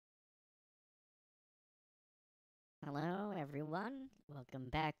everyone. Welcome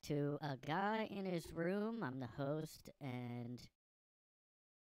back to A Guy in His Room. I'm the host, and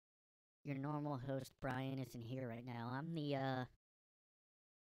your normal host, Brian, isn't here right now. I'm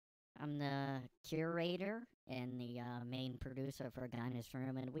the curator and the main producer for A Guy in His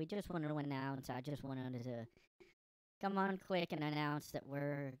Room, and we just wanted to announce, I just wanted to come on quick and announce that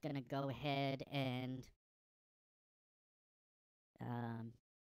we're gonna go ahead and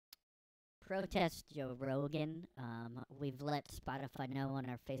protest Joe Rogan. We've let Spotify know on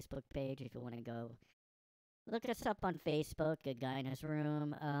our Facebook page if you want to go look us up on Facebook, A Guy in His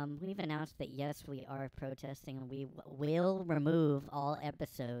Room. We've announced that yes, we are protesting and we will remove all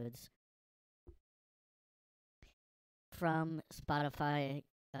episodes from Spotify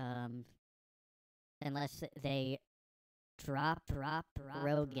unless they drop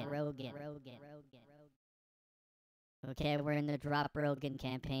Rogan. Okay, we're in the Drop Rogan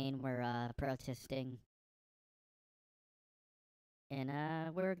campaign. We're protesting.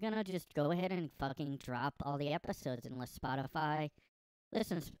 And we're gonna just go ahead and fucking drop all the episodes unless Spotify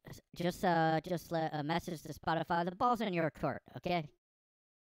listens. Just let a message to Spotify. The ball's in your court, okay?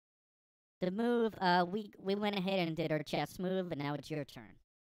 The move, we went ahead and did our chess move, and now it's your turn.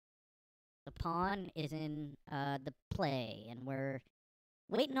 The pawn is in the play, and we're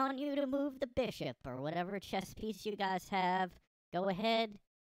waiting on you to move the bishop or whatever chess piece you guys have. Go ahead.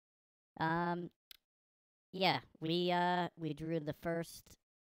 Yeah, we drew the first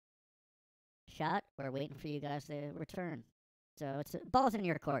shot. We're waiting for you guys to return. So it's balls in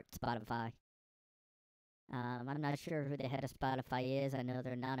your court, Spotify. I'm not sure who the head of Spotify is. I know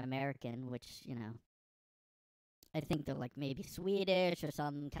they're not American, which, I think they're like maybe Swedish or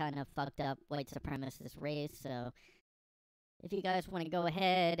some kind of fucked up white supremacist race. So if you guys want to go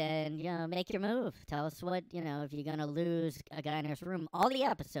ahead and, make your move, tell us what, if you're going to lose A Guy in His Room. All the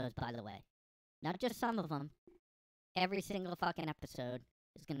episodes, by the way. Not just some of them. Every single fucking episode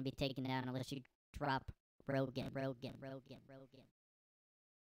is going to be taken down unless you drop Rogan.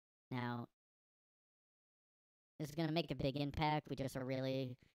 Now, this is going to make a big impact. We just are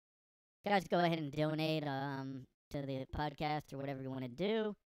really... Guys, go ahead and donate to the podcast or whatever you want to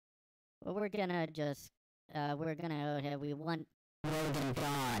do. But we're going to just... we want Rogan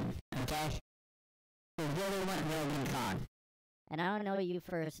gone, okay? We really want Rogan gone. And I don't know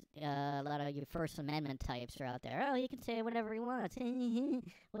a lot of you First Amendment types are out there. Oh, he can say whatever he wants.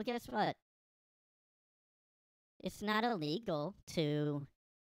 Well, guess what? It's not illegal to...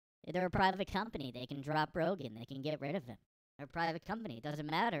 They're a private company. They can drop Rogan. They can get rid of him. They're a private company. It doesn't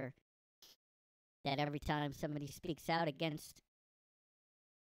matter that every time somebody speaks out against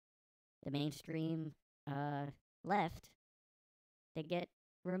the mainstream left, they get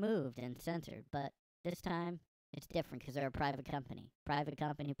removed and censored. But this time, it's different because they're a private company. Private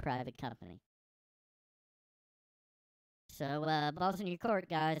company. So, balls in your court,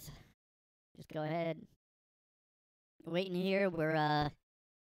 guys. Just go ahead. Waiting here. We're,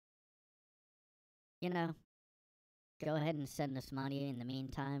 go ahead and send us money in the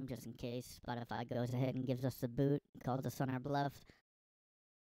meantime, just in case Spotify goes ahead and gives us the boot, calls us on our bluff.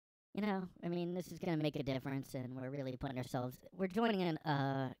 This is going to make a difference, and we're really putting ourselves... We're joining in,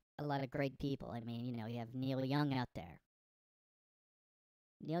 a lot of great people. You have Neil Young out there.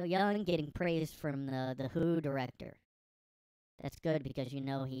 Neil Young getting praise from the Who director. That's good because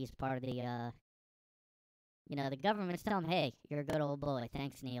he's part of the, the government's telling him, hey, you're a good old boy.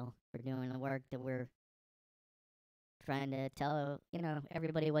 Thanks, Neil, for doing the work that we're trying to tell,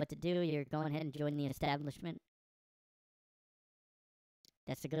 everybody what to do. You're going ahead and joining the establishment.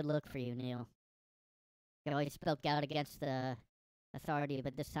 That's a good look for you, Neil. You always spoke out against the authority,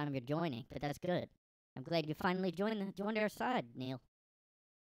 but this time you're joining. But that's good. I'm glad you finally joined our side, Neil.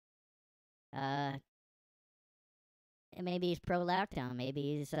 And maybe he's pro-lockdown. Maybe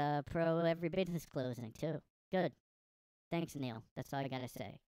he's pro every business closing, too. Good. Thanks, Neil. That's all I gotta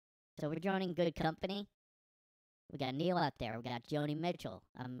say. So we're joining good company. We got Neil out there. We got Joni Mitchell.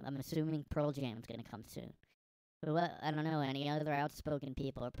 I'm assuming Pearl Jam's gonna come soon. But I don't know, any other outspoken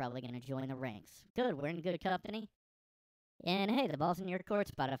people are probably gonna join the ranks. Good, we're in good company. And hey, the ball's in your court,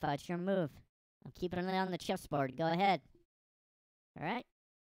 Spotify. It's your move. I'm keeping an eye on the chessboard. Go ahead. Alright?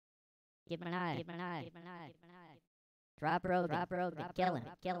 Keep an eye. Drop Rogan. Kill him.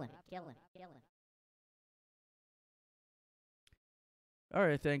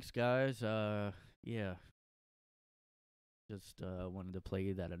 Alright, thanks, guys. Yeah. Just wanted to play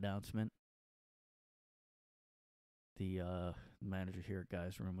you that announcement. The manager here at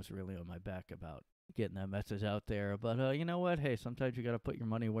Guy's Room was really on my back about getting that message out there. But you know what? Hey, sometimes you got to put your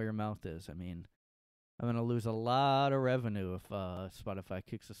money where your mouth is. I'm going to lose a lot of revenue if Spotify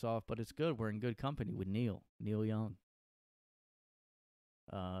kicks us off, but it's good. We're in good company with Neil Young.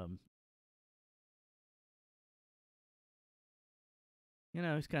 You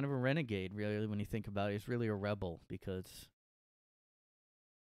know, he's kind of a renegade, really, when you think about it. He's really a rebel because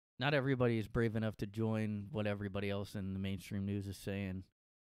not everybody is brave enough to join what everybody else in the mainstream news is saying.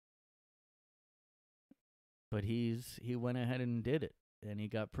 But he went ahead and did it. And he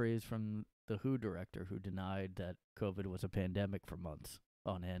got praise from the WHO director who denied that COVID was a pandemic for months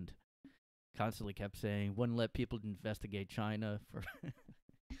on end. Constantly kept saying, wouldn't let people investigate China for...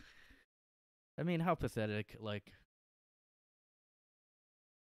 I mean, how pathetic, like...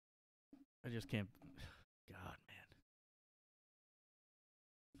 I just can't... God, man.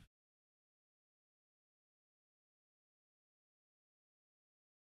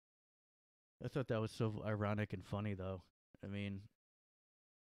 I thought that was so ironic and funny, though. I mean...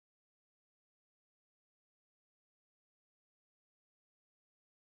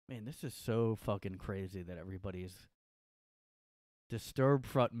 Man, this is so fucking crazy that everybody's... Disturbed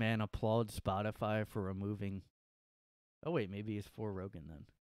frontman applauds Spotify for removing... Oh, wait, maybe he's for Rogan, then.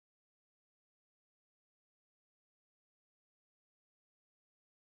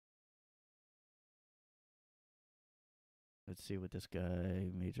 Let's see what this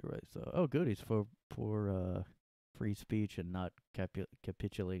guy major rights. Oh, good. He's for free speech and not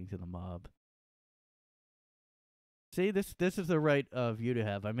capitulating to the mob. See, this is the right view to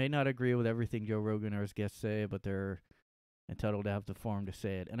have. I may not agree with everything Joe Rogan or his guests say, but they're entitled to have the forum to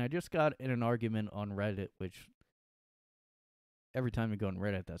say it. And I just got in an argument on Reddit, which every time you go on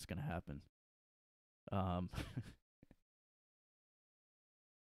Reddit, that's going to happen.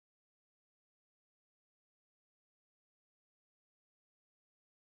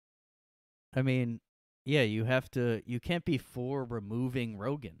 I mean, yeah, you can't be for removing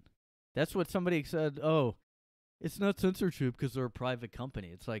Rogan. That's what somebody said. Oh, it's not censorship because they're a private company.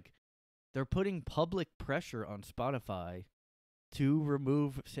 It's like they're putting public pressure on Spotify to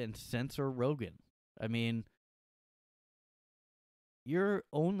remove and censor Rogan. I mean, you're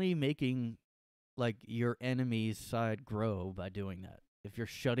only making like your enemy's side grow by doing that. If you're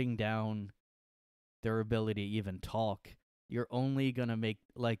shutting down their ability to even talk, you're only going to make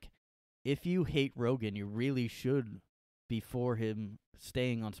like... If you hate Rogan, you really should be for him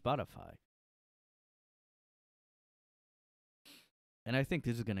staying on Spotify. And I think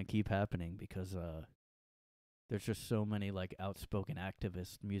this is going to keep happening because there's just so many like outspoken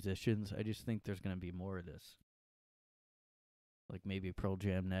activist musicians. I just think there's going to be more of this. Like maybe Pearl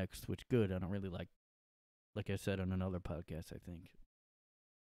Jam next, which good. I don't really like I said on another podcast, I think.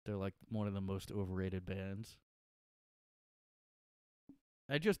 They're like one of the most overrated bands.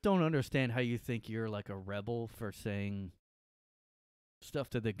 I just don't understand how you think you're like a rebel for saying stuff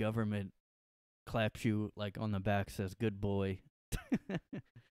to the government, claps you like on the back, says good boy.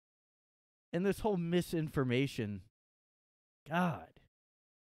 And this whole misinformation. God.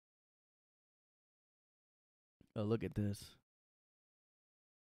 Oh, look at this.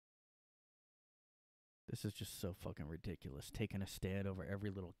 This is just so fucking ridiculous. Taking a stand over every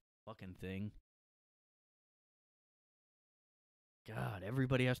little fucking thing. God,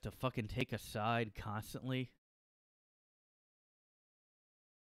 everybody has to fucking take a side constantly.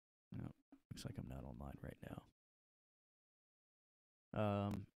 No, looks like I'm not online right now.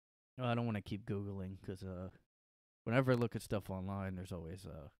 I don't want to keep Googling because whenever I look at stuff online, there's always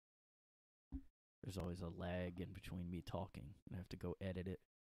a lag in between me talking, and I have to go edit it.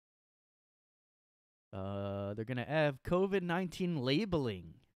 They're gonna have COVID-19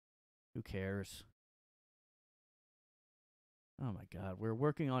 labeling. Who cares? Oh my God, we're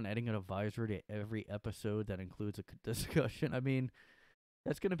working on adding an advisory to every episode that includes a discussion. I mean,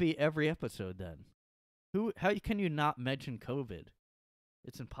 that's going to be every episode then. How can you not mention COVID?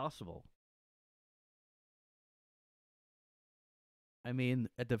 It's impossible. I mean,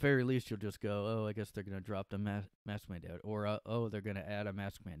 at the very least, you'll just go, oh, I guess they're going to drop the mask mandate. Or, oh, they're going to add a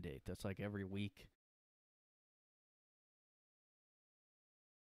mask mandate. That's like every week.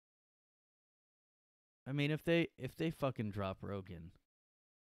 I mean, if they fucking drop Rogan,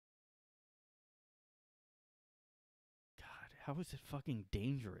 God, how is it fucking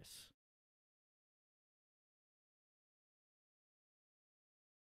dangerous?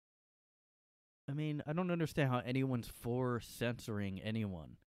 I mean, I don't understand how anyone's for censoring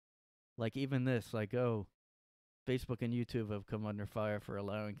anyone. Like even this, like, oh, Facebook and YouTube have come under fire for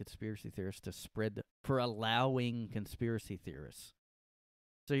allowing conspiracy theorists to spread for allowing conspiracy theorists.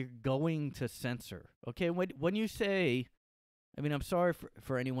 So you're going to censor. Okay, when you say, I mean, I'm sorry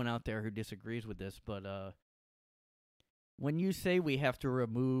for anyone out there who disagrees with this, but when you say we have to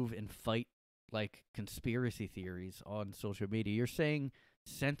remove and fight like conspiracy theories on social media, you're saying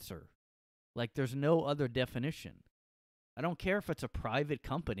censor. Like there's no other definition. I don't care if it's a private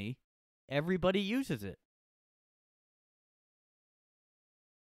company. Everybody uses it.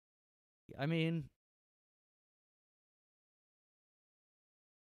 I mean,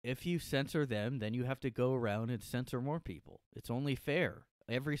 if you censor them, then you have to go around and censor more people. It's only fair.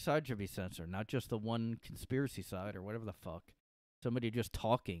 Every side should be censored, not just the one conspiracy side or whatever the fuck. Somebody just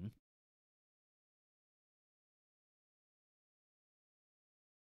talking.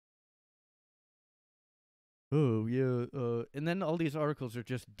 Oh, yeah. And then all these articles are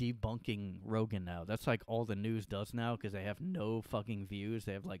just debunking Rogan now. That's like all the news does now because they have no fucking views.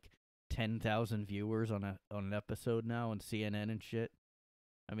 They have like 10,000 viewers on an episode now on CNN and shit.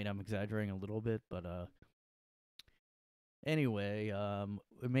 I mean, I'm exaggerating a little bit, but anyway,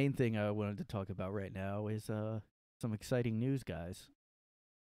 the main thing I wanted to talk about right now is some exciting news, guys.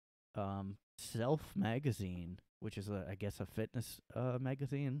 Self magazine, which is I guess a fitness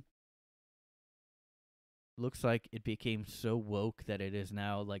magazine, looks like it became so woke that it is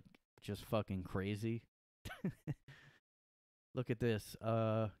now like just fucking crazy. Look at this.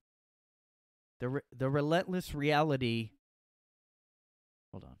 The relentless reality.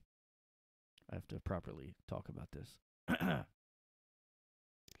 Hold on. I have to properly talk about this.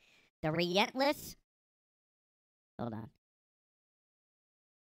 The relentless. Hold on.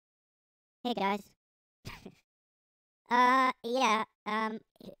 Hey guys.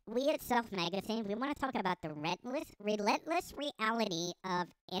 We at Self Magazine, we want to talk about the relentless reality of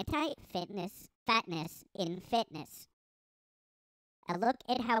anti-fitness fatness in fitness. A look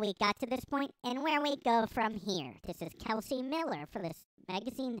at how we got to this point and where we go from here. This is Kelsey Miller for this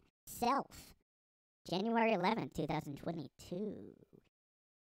magazine Self, January 11th, 2022.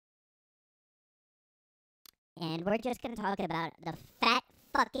 And we're just going to talk about the fat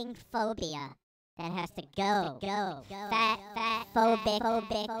fucking phobia that has to go. Fat,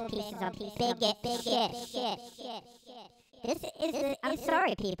 phobic pieces of bigot shit. This is, I'm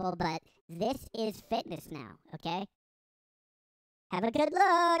sorry people, but this is fitness now, okay? Have a good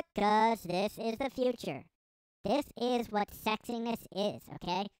look, cause this is the future. This is what sexiness is,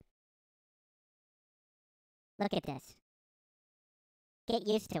 okay? Look at this. Get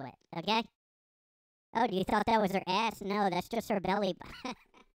used to it, okay? Oh, you thought that was her ass? No, that's just her belly button.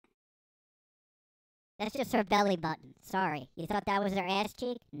 That's just her belly button. Sorry. You thought that was her ass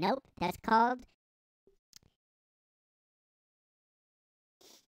cheek? Nope. That's called...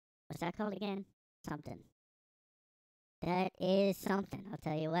 What's that called again? Something. That is something. I'll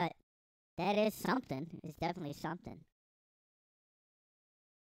tell you what. That is something. It's definitely something.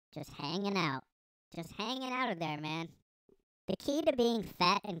 Just hanging out. Just hanging out of there, man. The key to being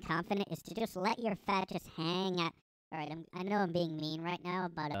fat and confident is to just let your fat just hang out. Alright, I know I'm being mean right now,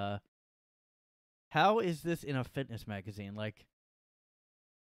 but... How is this in a fitness magazine? Like,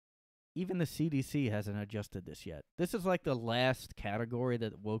 even the CDC hasn't adjusted this yet. This is like the last category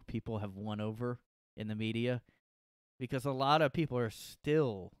that woke people have won over in the media. Because a lot of people are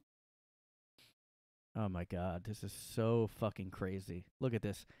still... Oh my god, this is so fucking crazy. Look at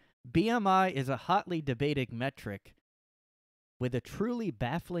this. BMI is a hotly debated metric with a truly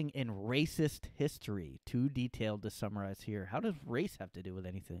baffling and racist history. Too detailed to summarize here. How does race have to do with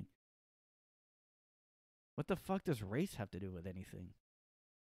anything? What the fuck does race have to do with anything?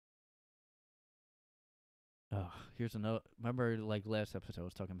 Oh, here's another... Remember, like, last episode I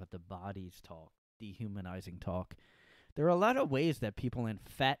was talking about the bodies talk, dehumanizing talk. There are a lot of ways that people in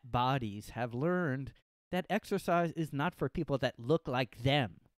fat bodies have learned that exercise is not for people that look like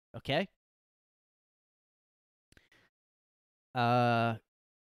them, okay?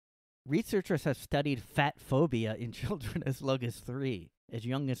 Researchers have studied fat phobia in children as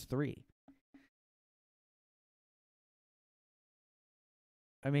young as 3.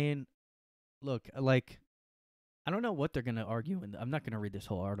 I mean, look, like, I don't know what they're going to argue, and I'm not going to read this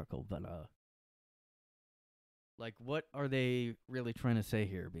whole article, but, like, what are they really trying to say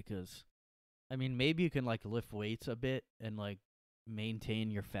here? Because, I mean, maybe you can, like, lift weights a bit and, like, maintain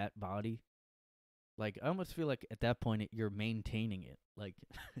your fat body. Like, I almost feel like at that point you're maintaining it. Like,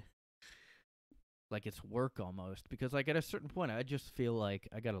 like it's work almost. Because, like, at a certain point, I just feel like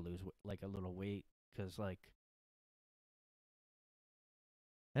I got to lose, like, a little weight. Because, like...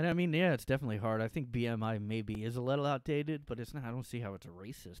 And I mean, yeah, it's definitely hard. I think BMI maybe is a little outdated, but it's not. I don't see how it's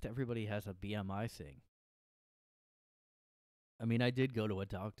racist. Everybody has a BMI thing. I mean, I did go to a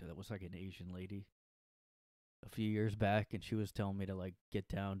doctor that was like an Asian lady a few years back, and she was telling me to like get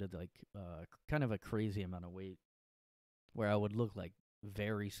down to like kind of a crazy amount of weight where I would look like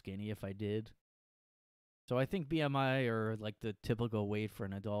very skinny if I did. So I think BMI or like the typical weight for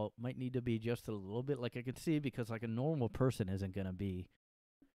an adult might need to be just a little bit. Like I could see because like a normal person isn't going to be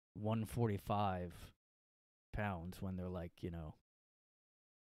 145 pounds when they're like,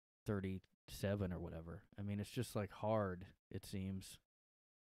 37 or whatever. I mean, it's just like hard, it seems.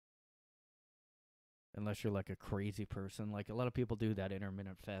 Unless you're like a crazy person. Like a lot of people do that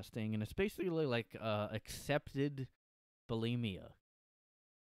intermittent fasting, and it's basically like accepted bulimia.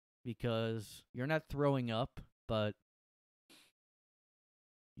 Because you're not throwing up, but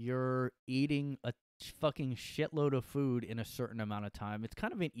you're eating a fucking shitload of food in a certain amount of time. It's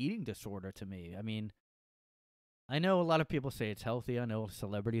kind of an eating disorder to me. I mean, I know a lot of people say it's healthy. I know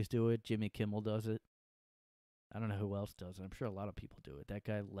celebrities do it. Jimmy Kimmel does it. I don't know who else does it. I'm sure a lot of people do it. That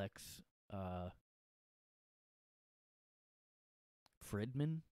guy, Lex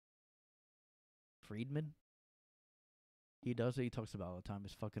Friedman? He does it. He talks about it all the time.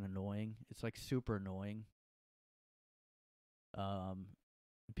 It's fucking annoying. It's like super annoying.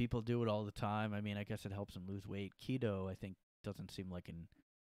 People do it all the time. I mean, I guess it helps them lose weight. Keto, I think, doesn't seem like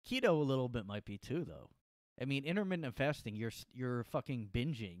keto a little bit might be too, though. I mean, intermittent fasting, you're fucking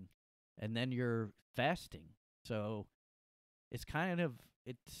binging, and then you're fasting. So it's kind of,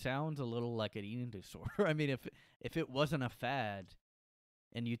 it sounds a little like an eating disorder. I mean, if it wasn't a fad,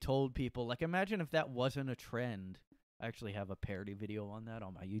 and you told people, like, imagine if that wasn't a trend. I actually have a parody video on that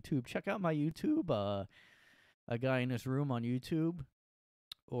on my YouTube. Check out my YouTube. A guy in his room on YouTube,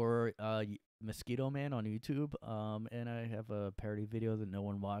 or Mosquito Man on YouTube. And I have a parody video that no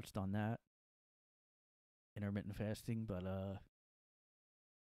one watched on that. Intermittent fasting, but hold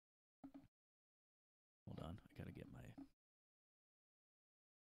on, I gotta get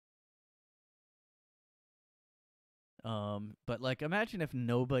my. But like, imagine if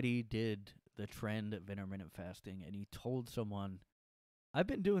nobody did the trend of intermittent fasting, and you told someone, I've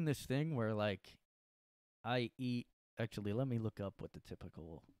been doing this thing where like, I eat. Actually, let me look up what the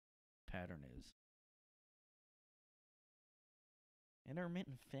typical pattern is.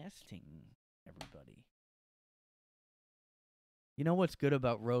 Intermittent fasting, everybody. You know what's good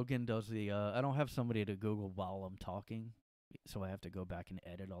about Rogan does the, I don't have somebody to Google while I'm talking, so I have to go back and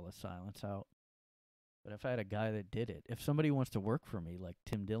edit all the silence out. But if I had a guy that did it, if somebody wants to work for me, like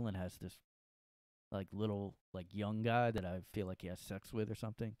Tim Dillon has this, like, little, like, young guy that I feel like he has sex with or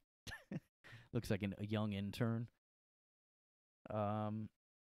something. Looks like a young intern. The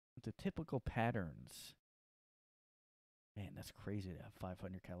typical patterns. Man, that's crazy to have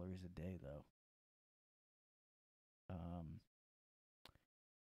 500 calories a day, though.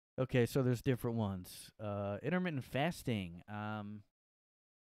 Okay, so there's different ones. Intermittent fasting. I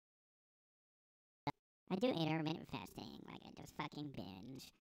do intermittent fasting. Like, I just fucking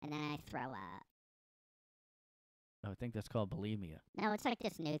binge, and then I throw up. I think that's called bulimia. No, it's like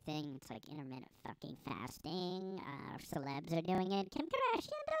this new thing. It's like intermittent fucking fasting. Celebs are doing it. Kim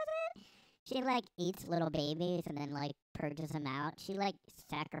Kardashian does it. She, like, eats little babies and then, like, purges them out. She, like,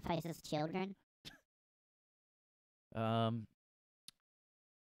 sacrifices children.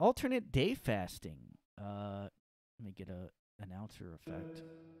 Alternate day fasting. Let me get a announcer effect.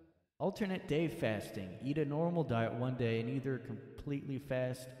 Alternate day fasting. Eat a normal diet one day and either completely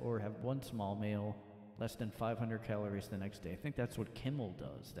fast or have one small meal, less than 500 calories the next day. I think that's what Kimmel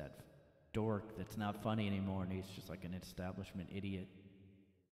does, that dork that's not funny anymore, and he's just like an establishment idiot.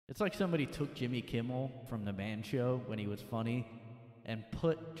 It's like somebody took Jimmy Kimmel from the Man Show when he was funny and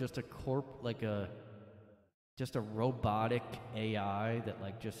put just just a robotic AI that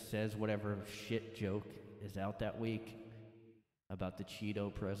like just says whatever shit joke is out that week about the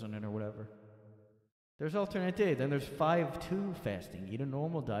Cheeto president or whatever. There's alternate day. Then there's 5-2 fasting. Eat a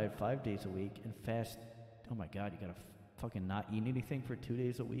normal diet 5 days a week and fast. Oh my God, you gotta fucking not eat anything for 2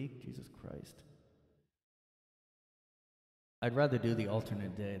 days a week? Jesus Christ. I'd rather do the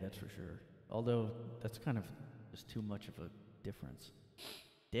alternate day, that's for sure. Although that's kind of just too much of a difference.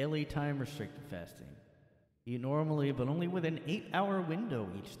 Daily time restricted fasting. Eat normally, but only with an 8-hour window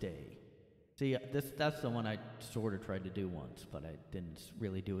each day. See, that's the one I sort of tried to do once, but I didn't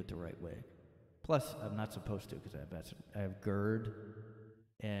really do it the right way. Plus, I'm not supposed to because I have GERD,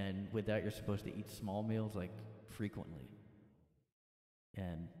 and with that, you're supposed to eat small meals like frequently.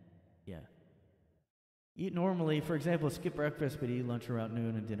 And yeah. Eat normally, for example, skip breakfast, but eat lunch around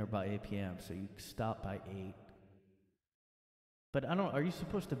noon and dinner by 8 p.m. So you stop by 8. But are you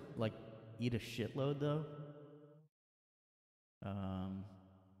supposed to, like, eat a shitload, though?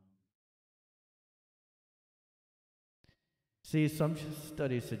 See, some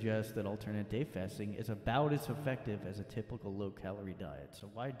studies suggest that alternate day fasting is about as effective as a typical low-calorie diet. So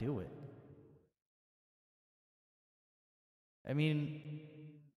why do it? I mean,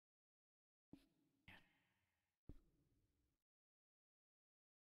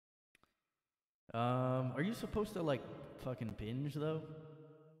 are you supposed to, like, fucking binge, though?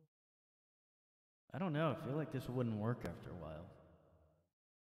 I don't know. I feel like this wouldn't work after a while.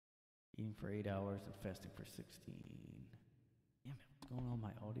 Eating for 8 hours and fasting for 16. Damn it, what's going on with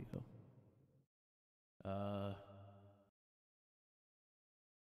my audio?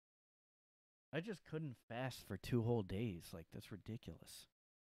 I just couldn't fast for 2 whole days. Like, that's ridiculous.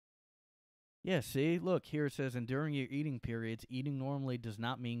 Yeah, see? Look, here it says, and during your eating periods, eating normally does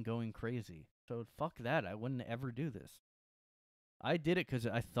not mean going crazy. So fuck that. I wouldn't ever do this. I did it because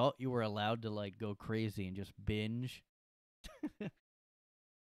I thought you were allowed to, like, go crazy and just binge.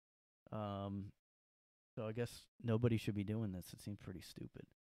 So I guess nobody should be doing this. It seems pretty stupid.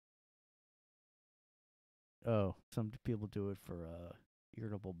 Oh, some people do it for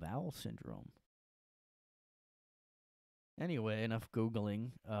irritable bowel syndrome. Anyway, enough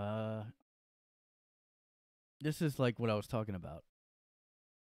Googling. This is like what I was talking about.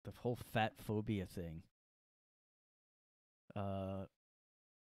 The whole fat phobia thing.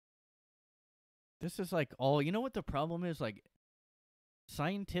 This is like all, you know what the problem is? Like,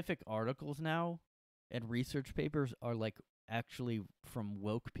 scientific articles now and research papers are like actually from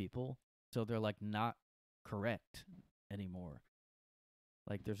woke people. So they're like not correct anymore.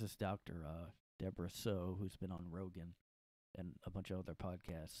 Like there's this doctor, Deborah So, who's been on Rogan and a bunch of other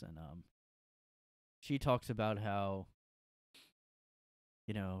podcasts. And she talks about how,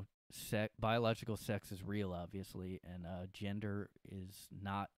 you know, biological sex is real, obviously, and gender is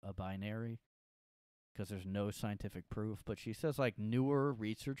not a binary because there's no scientific proof. But she says, like, newer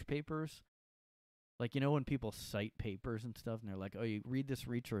research papers, like, you know, when people cite papers and stuff, and they're like, oh, you read this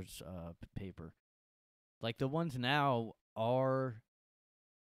research paper. Like, the ones now are,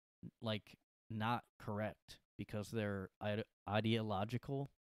 like, not correct because they're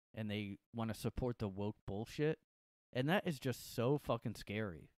ideological and they want to support the woke bullshit. And that is just so fucking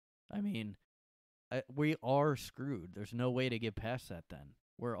scary. I mean, we are screwed. There's no way to get past that then.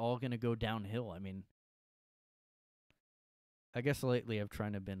 We're all going to go downhill. I mean, I guess lately I've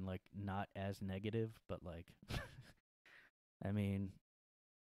tried to been, like, not as negative, but, like, I mean,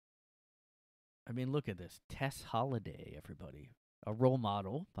 look at this. Tess Holliday, everybody. A role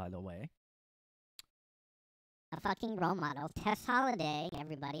model, by the way. A fucking role model. Tess Holliday,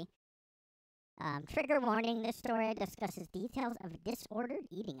 everybody. Trigger warning, this story discusses details of disordered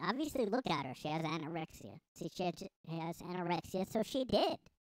eating. Obviously, look at her. She has anorexia. See, she has anorexia, so she did.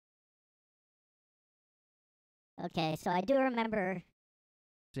 Okay, so I do remember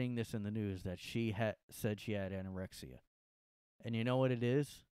seeing this in the news that she said she had anorexia. And you know what it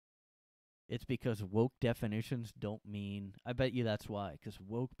is? It's because woke definitions don't mean... I bet you that's why. Because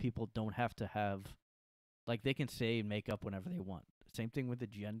woke people don't have to have... Like, they can say and make up whenever they want. Same thing with the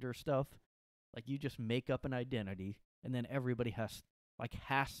gender stuff. Like, you just make up an identity, and then everybody has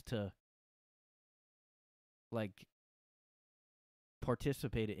to, like,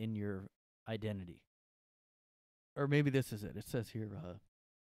 participate in your identity. Or maybe this is it. It says here,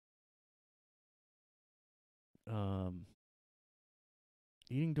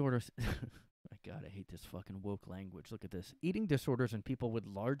 eating disorders... My God, I hate this fucking woke language. Look at this. Eating disorders in people with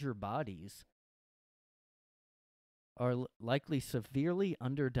larger bodies are likely severely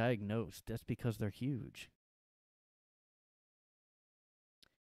underdiagnosed. That's because they're huge.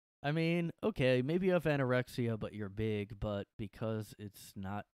 I mean, okay, maybe you have anorexia, but you're big, but because it's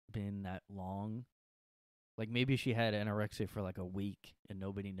not been that long, like maybe she had anorexia for like a week and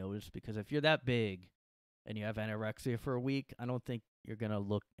nobody noticed, because if you're that big and you have anorexia for a week, I don't think you're going to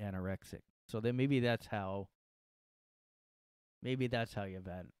look anorexic. So then maybe that's how you have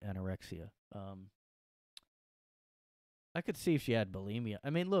anorexia. I could see if she had bulimia.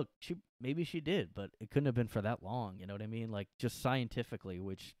 I mean, look, maybe she did, but it couldn't have been for that long, you know what I mean? Like, just scientifically,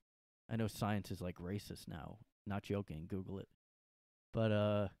 which I know science is, like, racist now. Not joking, Google it. But,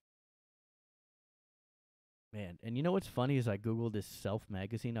 man, and you know what's funny is I Googled this Self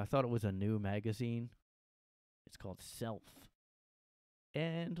magazine. I thought it was a new magazine. It's called Self.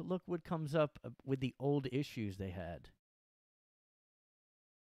 And look what comes up with the old issues they had.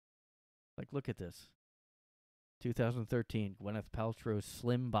 Like, look at this. 2013, Gwyneth Paltrow's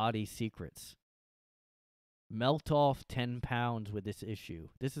Slim Body Secrets. Melt off 10 pounds with this issue.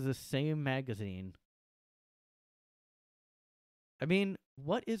 This is the same magazine. I mean,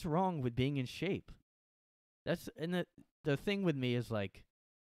 what is wrong with being in shape? And the thing with me is like,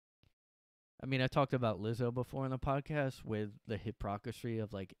 I mean, I talked about Lizzo before in the podcast with the hypocrisy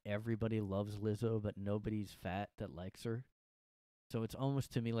of like everybody loves Lizzo, but nobody's fat that likes her. So it's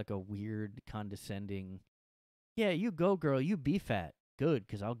almost to me like a weird, condescending, yeah, you go, girl, you be fat. Good,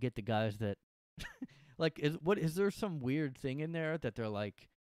 because I'll get the guys that, like, is there some weird thing in there that they're like,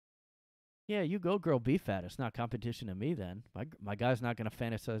 yeah, you go, girl, be fat. It's not competition to me then. My guy's not going to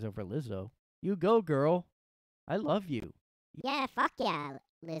fantasize over Lizzo. You go, girl. I love you. Yeah, fuck yeah,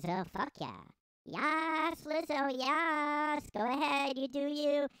 Lizzo, fuck yeah. Yes, Lizzo, yes. Go ahead, you do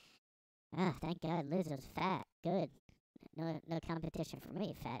you. Ah, thank God Lizzo's fat. Good. No competition for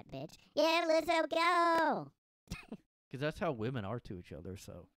me, fat bitch. Yeah, Lizzo, go. Because that's how women are to each other,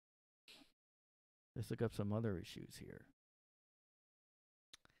 so. Let's look up some other issues here.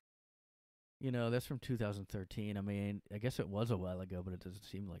 You know, that's from 2013. I mean, I guess it was a while ago, but it doesn't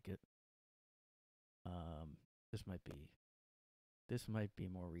seem like it. This might be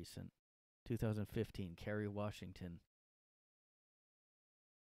more recent. 2015, Kerry Washington.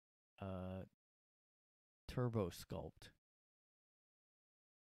 Turbo sculpt.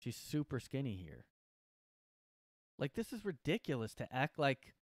 She's super skinny here. Like, this is ridiculous to act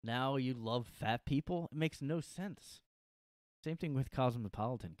like now you love fat people. It makes no sense. Same thing with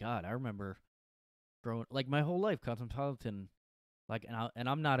Cosmopolitan. God, I remember growing, like, my whole life, Cosmopolitan, like, and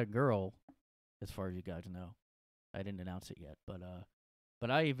I'm not a girl, as far as you guys know. I didn't announce it yet, but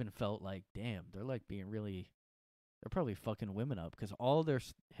I even felt like, damn, they're like being really, they're probably fucking women up, because all their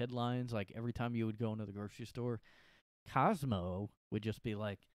headlines, like, every time you would go into the grocery store, Cosmo would just be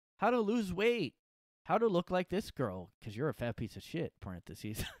like, how to lose weight, how to look like this girl, because you're a fat piece of shit,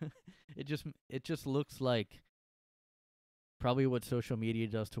 parentheses. It just looks like probably what social media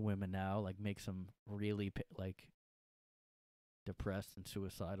does to women now, like makes them really like depressed and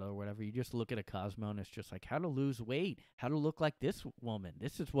suicidal or whatever. You just look at a Cosmo and it's just like, how to lose weight, how to look like this woman.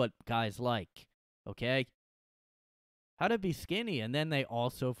 This is what guys like, okay? How to be skinny, and then they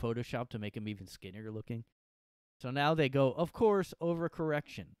also Photoshop to make them even skinnier looking. So now they go, of course,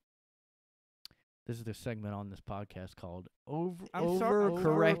 overcorrection. This is the segment on this podcast called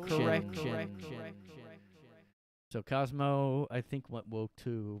Overcorrection. So Cosmo, I think, went woke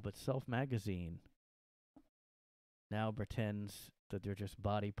too, but Self Magazine now pretends that they're just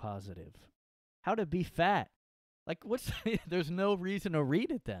body positive. How to be fat. Like, there's no reason to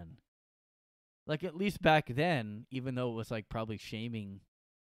read it then. Like, at least back then, even though it was, like, probably shaming.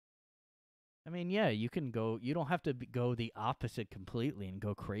 I mean, yeah, you can go, you don't have to go the opposite completely and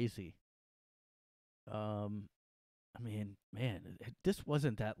go crazy. I mean, man, this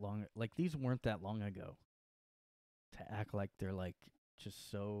wasn't that long, like, these weren't that long ago. To act like they're, like,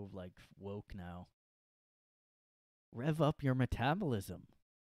 just so, like, woke now. Rev up your metabolism.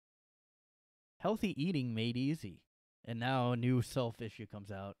 Healthy eating made easy. And now a new self-issue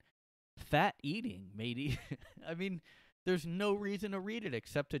comes out. Fat eating made easy. I mean, there's no reason to read it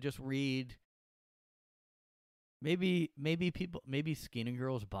except to just read. Maybe skinny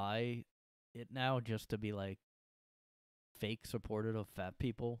girls buy it now just to be, like, fake supportive of fat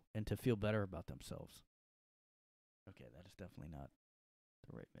people and to feel better about themselves. Okay, that is definitely not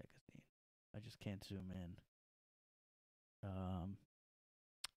the right magazine. I just can't zoom in.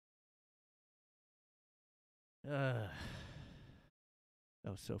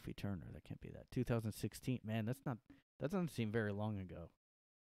 Oh, Sophie Turner. That can't be that. 2016. Man, that doesn't seem very long ago.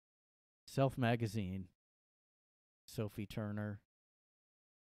 Self Magazine. Sophie Turner.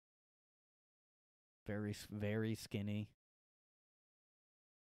 Very, very skinny.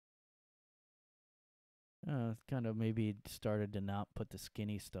 Kind of maybe started to not put the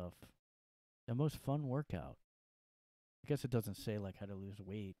skinny stuff. The most fun workout. I guess it doesn't say, like, how to lose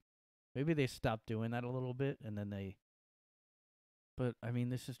weight. Maybe they stopped doing that a little bit, and then they... But, I mean,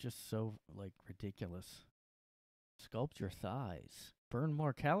 this is just so, like, ridiculous. Sculpt your thighs. Burn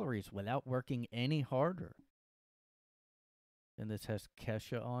more calories without working any harder. And this has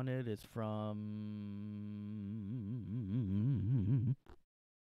Kesha on it. It's from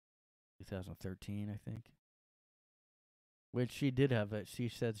 2013, I think. Which she did have it. She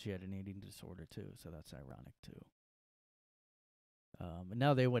said she had an eating disorder, too, so that's ironic, too. And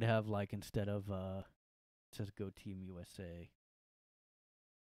now they would have, like, instead of, it says Go Team USA.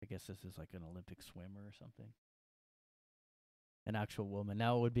 I guess this is like an Olympic swimmer or something. An actual woman.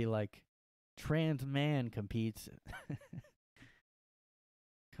 Now it would be like, trans man competes.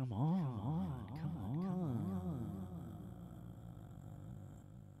 Come on.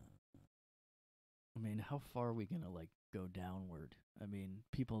 I mean, how far are we going to, like, go downward? I mean,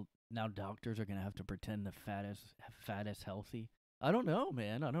 now doctors are going to have to pretend the fat is healthy. I don't know,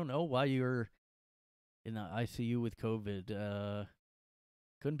 man. I don't know why you're in the ICU with COVID.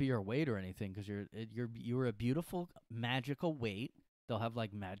 Couldn't be your weight or anything, because you're a beautiful, magical weight. They'll have,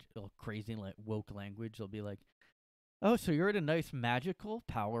 like, crazy, like, woke language. They'll be like, oh, so you're at a nice, magical,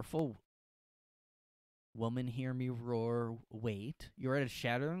 powerful, woman hear me roar weight. You're at a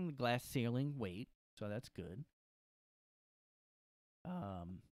shattering glass ceiling weight, so that's good.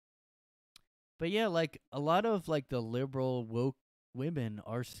 But yeah, like, a lot of, like, the liberal woke women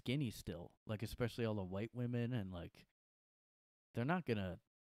are skinny still, like especially all the white women, and like they're not gonna.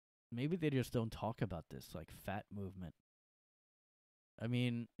 Maybe they just don't talk about this like fat movement. I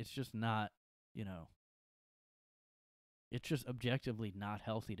mean, it's just not, you know, it's just objectively not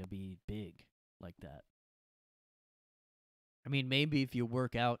healthy to be big like that. I mean, maybe if you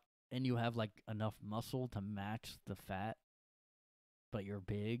work out and you have like enough muscle to match the fat, but you're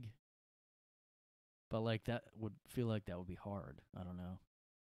big. But like that would feel like that would be hard. I don't know.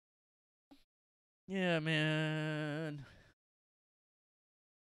 Yeah, man.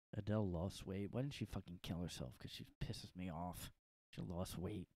 Adele lost weight. Why didn't she fucking kill herself? Because she pisses me off. She lost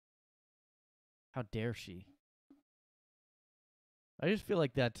weight. How dare she? I just feel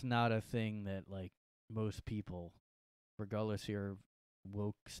like that's not a thing that, like, most people, regardless of your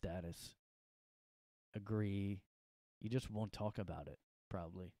woke status, agree. You just won't talk about it,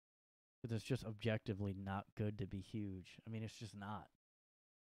 probably. Because it's just objectively not good to be huge. I mean, it's just not.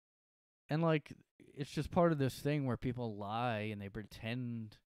 And, like, it's just part of this thing where people lie and they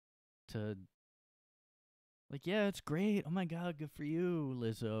pretend to, like, yeah, it's great. Oh, my God, good for you,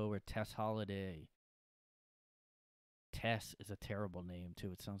 Lizzo or Tess Holliday. Tess is a terrible name,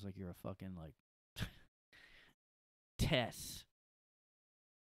 too. It sounds like you're a fucking, like, Tess.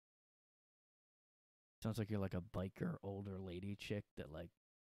 Sounds like you're, like, a biker, older lady chick that, like,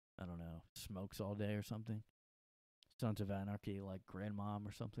 I don't know, smokes all day or something. Sons of Anarchy, like, grandmom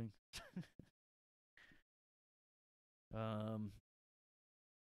or something.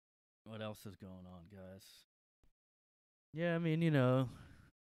 What else is going on, guys? Yeah, I mean, you know,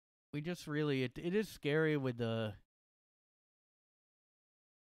 we just really, it is scary with the,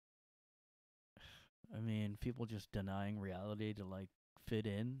 I mean, people just denying reality to, like, fit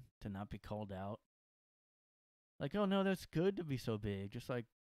in, to not be called out. Like, oh, no, that's good to be so big. Just, like,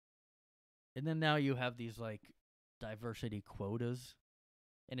 and then now you have these, like, diversity quotas.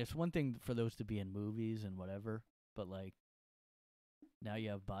 And it's one thing for those to be in movies and whatever, but, like, now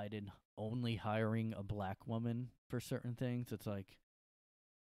you have Biden only hiring a black woman for certain things. It's like,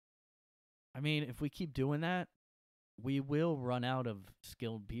 I mean, if we keep doing that, we will run out of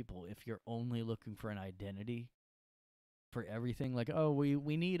skilled people if you're only looking for an identity for everything. Like, oh,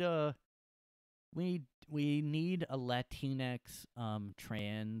 we need a we need a Latinx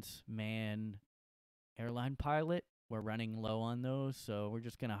trans man airline pilot. We're running low on those, so we're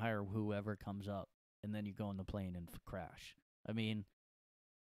just gonna hire whoever comes up, and then you go on the plane and crash. I mean,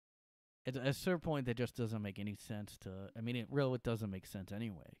 at a certain point, that just doesn't make any sense to. I mean, it doesn't make sense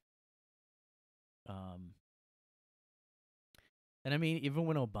anyway. And I mean, even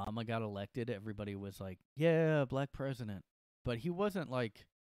when Obama got elected, everybody was like, "Yeah, black president," but he wasn't like,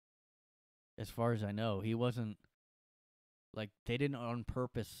 as far as I know, he wasn't like they didn't on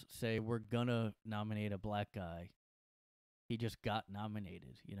purpose say we're gonna nominate a black guy. He just got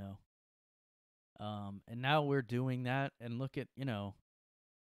nominated, you know. And now we're doing that, and look at, you know,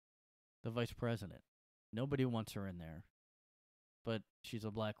 the vice president. Nobody wants her in there, but she's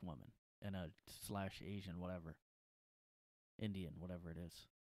a black woman and a / Asian, whatever, Indian, whatever it is.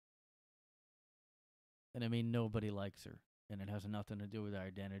 And I mean, nobody likes her, and it has nothing to do with her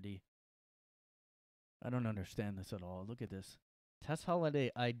identity. I don't understand this at all. Look at this. Tess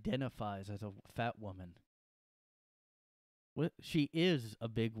Holliday identifies as a fat woman. What? She is a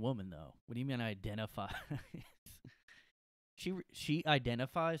big woman, though. What do you mean identifies? She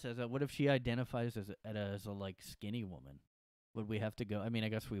identifies as a. What if she identifies as a like skinny woman? Would we have to go? I mean, I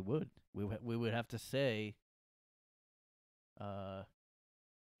guess we would. We would have to say.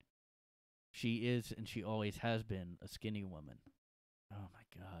 She is and she always has been a skinny woman. Oh my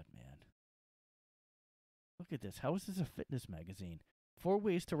God, man. Look at this. How is this a fitness magazine? 4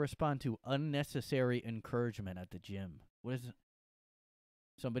 ways to respond to unnecessary encouragement at the gym. What is it?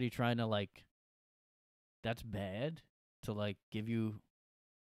 Somebody trying to, like, that's bad to, like, give you.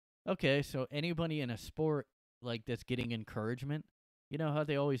 Okay, so anybody in a sport, like, that's getting encouragement, you know how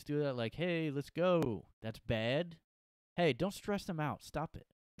they always do that? Like, hey, let's go. That's bad. Hey, don't stress them out. Stop it.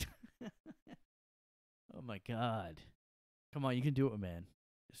 Oh my God. Come on, you can do it, man.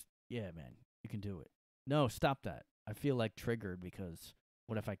 Yeah, man, you can do it. No, stop that. I feel like triggered because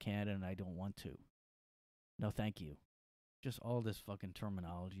what if I can and I don't want to? No, thank you. Just all this fucking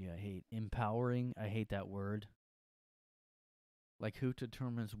terminology I hate. Empowering, I hate that word. Like, who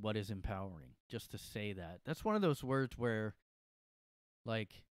determines what is empowering? Just to say that. That's one of those words where,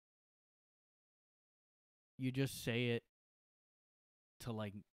 like, you just say it to,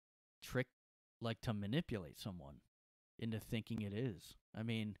 like, trick, like, to manipulate someone into thinking it is. I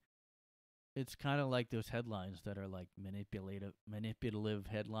mean, it's kind of like those headlines that are, like, manipulative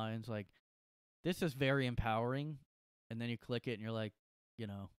headlines. Like, this is very empowering, and then you click it and you're like, you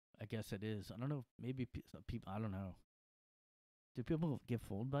know, I guess it is. I don't know. Maybe some people. I don't know. Do people get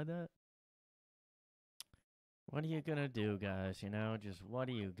fooled by that? What are you gonna do, guys? You know, just what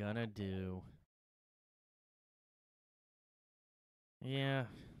are you gonna do? Yeah.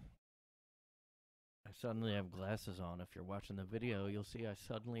 I suddenly have glasses on. If you're watching the video, you'll see I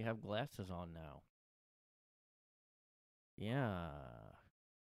suddenly have glasses on now. Yeah.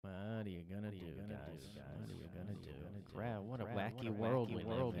 What are you gonna do, guys? What are you gonna do? Crap, what a wacky world we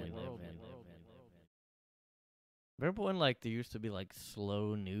live in. Remember when, like, there used to be, like,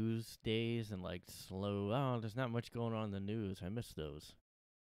 slow news days and, like, there's not much going on in the news. I miss those.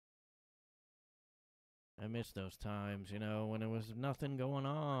 I miss those times, you know, when there was nothing going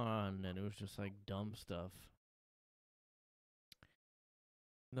on and it was just, like, dumb stuff.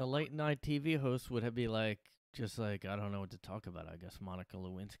 The late night TV host would be like, just like, I don't know what to talk about. I guess Monica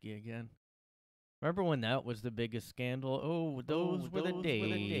Lewinsky again. Remember when that was the biggest scandal? Oh, those were the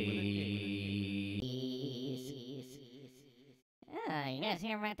days. Oh, you guys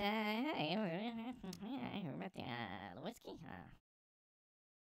hear about the? I heard about the Lewinsky.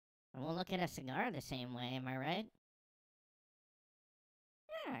 I won't look at a cigar the same way. Am I right?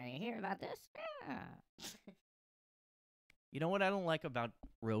 Yeah, you hear about this? Yeah. You know what I don't like about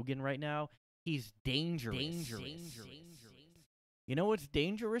Rogan right now? He's dangerous. You know what's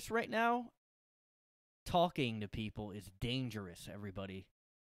dangerous right now? Talking to people is dangerous, everybody.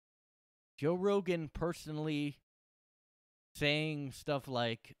 Joe Rogan personally saying stuff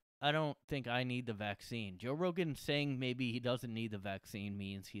like, I don't think I need the vaccine. Joe Rogan saying maybe he doesn't need the vaccine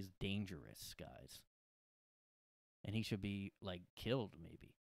means he's dangerous, guys. And he should be, like, killed,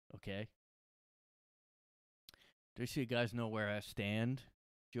 maybe. Okay? Just so you guys know where I stand,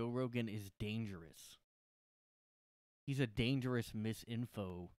 Joe Rogan is dangerous. He's a dangerous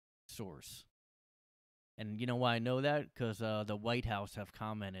misinfo source. And you know why I know that? Because the White House have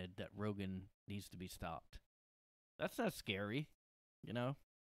commented that Rogan needs to be stopped. That's not scary, you know?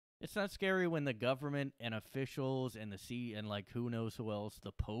 It's not scary when the government and officials and and, like, who knows who else,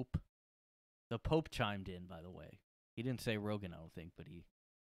 the Pope. The Pope chimed in, by the way. He didn't say Rogan, I don't think, but he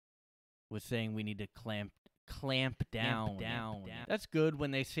was saying we need to clamp down. That's good when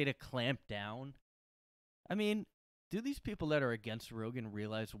they say to clamp down. I mean, do these people that are against Rogan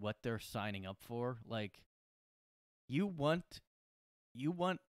realize what they're signing up for? Like, you want,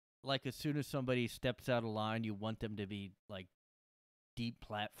 like, as soon as somebody steps out of line, you want them to be, like,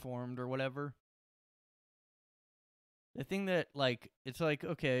 deplatformed or whatever. The thing that, like, it's like,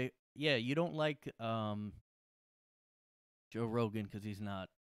 okay, yeah, you don't like Joe Rogan because he's not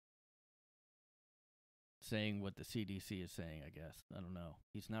saying what the CDC is saying, I guess. I don't know.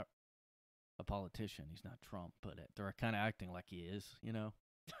 He's not a politician. He's not Trump, but they're kind of acting like he is, you know?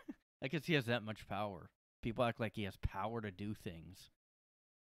 I guess he has that much power. People act like he has power to do things.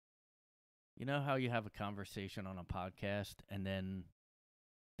 You know how you have a conversation on a podcast and then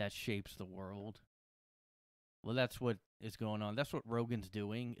that shapes the world? Well, that's what is going on. That's what Rogan's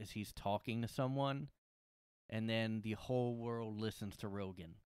doing, is he's talking to someone, and then the whole world listens to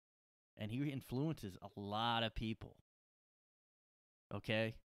Rogan. And he influences a lot of people.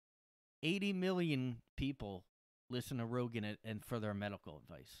 Okay? 80 million people listen to Rogan and for their medical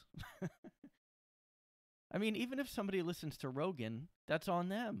advice. I mean, even if somebody listens to Rogan, that's on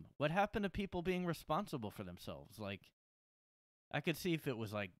them. What happened to people being responsible for themselves? Like, I could see if it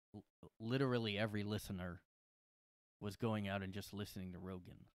was like literally every listener was going out and just listening to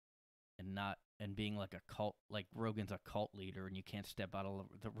Rogan and being like a cult, like Rogan's a cult leader and you can't step out of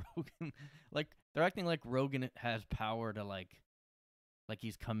the Rogan. Like, they're acting like Rogan has power to like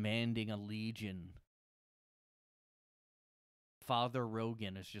he's commanding a legion. Father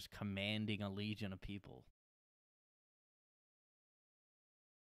Rogan is just commanding a legion of people.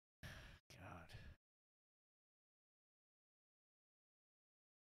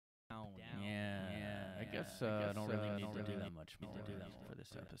 Yeah. I guess I don't really need to do that much more for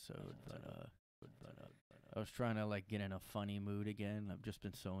this episode, but I was trying to, like, get in a funny mood again. I've just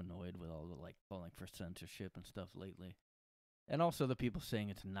been so annoyed with all the, like, calling for censorship and stuff lately. And also the people saying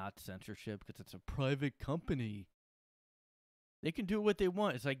it's not censorship because it's a private company. They can do what they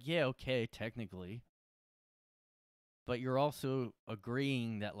want. It's like, yeah, okay, technically. But you're also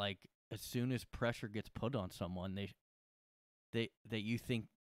agreeing that, like, as soon as pressure gets put on someone, that you think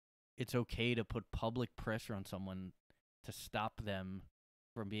it's okay to put public pressure on someone to stop them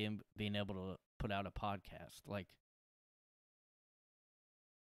from being able to put out a podcast. Like,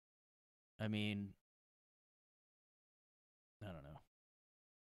 I mean, I don't know.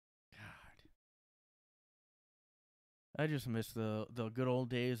 God. I just miss the good old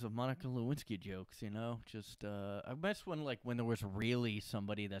days of Monica Lewinsky jokes, you know? Just I miss when there was really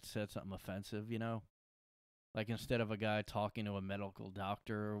somebody that said something offensive, you know? Like instead of a guy talking to a medical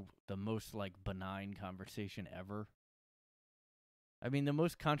doctor, the most like benign conversation ever. I mean, the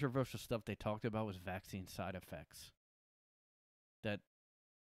most controversial stuff they talked about was vaccine side effects that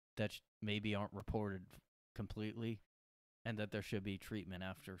maybe aren't reported completely, and that there should be treatment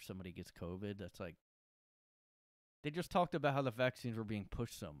after somebody gets COVID. That's like, they just talked about how the vaccines were being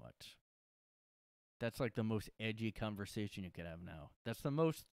pushed so much. That's like the most edgy conversation you could have now. That's the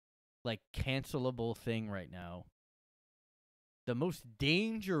most like cancelable thing right now. The most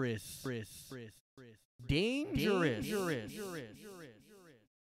dangerous.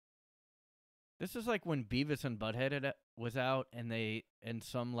 This is like when Beavis and Butthead was out, and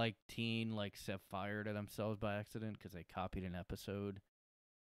some like teen like set fire to themselves by accident because they copied an episode.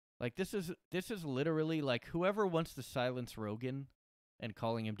 Like this is literally like whoever wants to silence Rogan and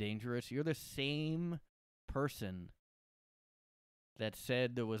calling him dangerous, you're the same person that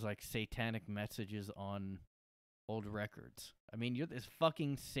said there was like satanic messages on old records. I mean, you're this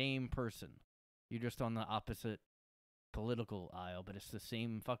fucking same person. You're just on the opposite political aisle, but it's the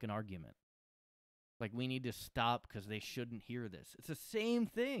same fucking argument. Like, we need to stop because they shouldn't hear this. It's the same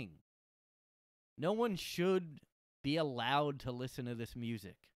thing. No one should be allowed to listen to this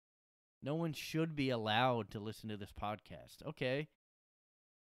music. No one should be allowed to listen to this podcast. Okay.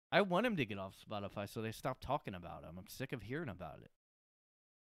 I want him to get off Spotify so they stop talking about him. I'm sick of hearing about it.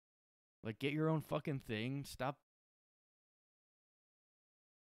 Like, get your own fucking thing. Stop.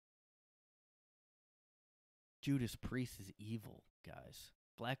 Judas Priest is evil, guys.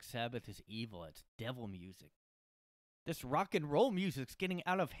 Black Sabbath is evil. It's devil music. This rock and roll music's getting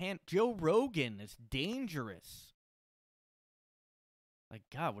out of hand. Joe Rogan is dangerous. Like,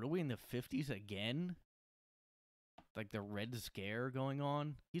 God, what are we in the 50s again? Like the Red Scare going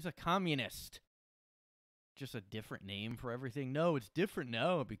on? He's a communist. Just a different name for everything? No, it's different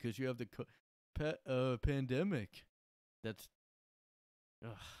now because you have the pandemic. That's...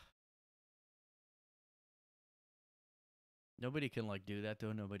 Ugh. Nobody can, like, do that,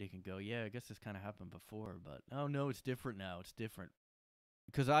 though. Nobody can go, yeah, I guess this kind of happened before, but, oh, no, it's different now. It's different.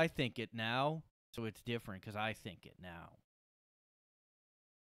 Because I think it now, so it's different because I think it now.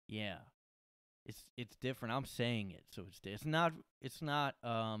 Yeah. It's different. I'm saying it, so it's not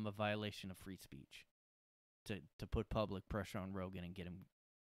a violation of free speech to put public pressure on Rogan and get him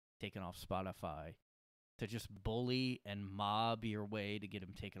taken off Spotify, to just bully and mob your way to get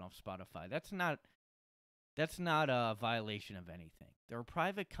him taken off Spotify. That's not a violation of anything. They're a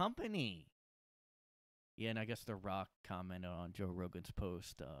private company. Yeah, and I guess The Rock commented on Joe Rogan's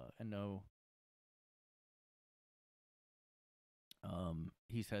post. And no,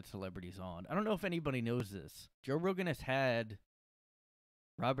 he's had celebrities on. I don't know if anybody knows this. Joe Rogan has had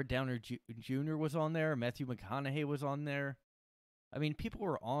Robert Downey Jr. was on there. Matthew McConaughey was on there. I mean, people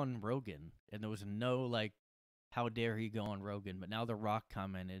were on Rogan, and there was no, like, how dare he go on Rogan. But now The Rock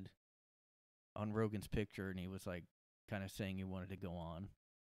commented on Rogan's picture, and he was like kind of saying he wanted to go on.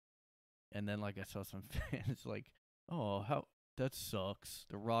 And then like I saw some fans like, oh, how that sucks.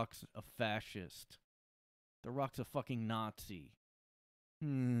 The Rock's a fascist. The Rock's a fucking Nazi. Oh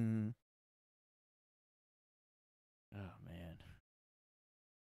man.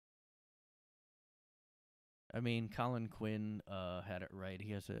 I mean, Colin Quinn had it right.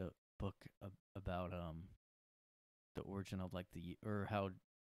 He has a book about the origin of like how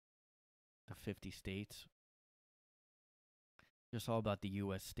the 50 states. Just all about the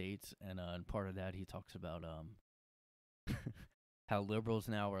U.S. states, and part of that he talks about how liberals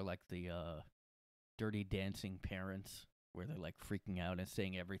now are like the dirty dancing parents, where they're like freaking out and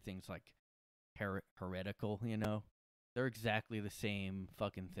saying everything's like heretical, you know? They're exactly the same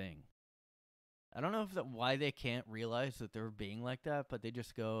fucking thing. I don't know why they can't realize that they're being like that, but they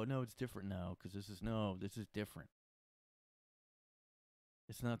just go, no, it's different now, because this is different.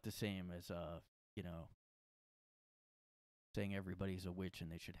 It's not the same as, you know, saying everybody's a witch and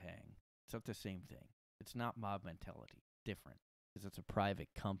they should hang. It's not the same thing. It's not mob mentality. Different. Because it's a private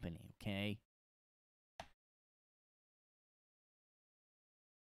company, okay?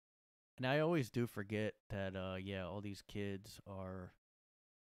 And I always do forget that, yeah, all these kids are...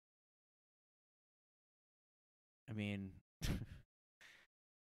 I mean...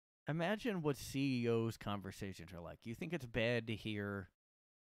 Imagine what CEOs' conversations are like. You think it's bad to hear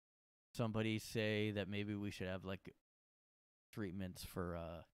somebody say that maybe we should have, like, treatments for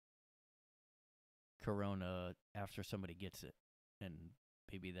corona after somebody gets it, and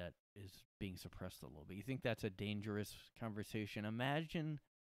maybe that is being suppressed a little bit. You think that's a dangerous conversation? Imagine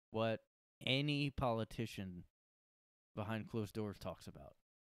what any politician behind closed doors talks about.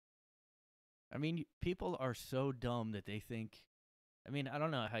 I mean, people are so dumb that they think. I mean, I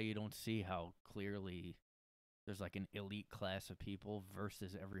don't know how you don't see how clearly there's like an elite class of people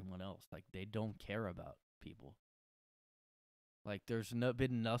versus everyone else. Like, they don't care about people. Like, there's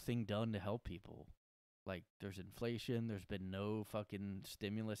been nothing done to help people. Like, there's inflation. There's been no fucking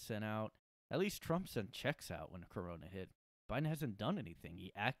stimulus sent out. At least Trump sent checks out when Corona hit. Biden hasn't done anything.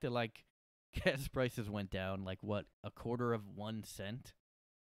 He acted like gas prices went down, like, what, a quarter of 1 cent?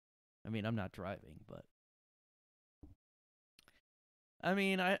 I mean, I'm not driving, but. I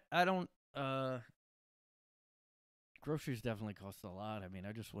mean, I don't, groceries definitely cost a lot. I mean,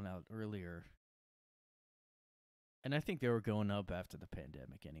 I just went out earlier. And I think they were going up after the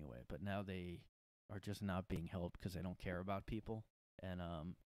pandemic anyway, but now they are just not being helped because they don't care about people. And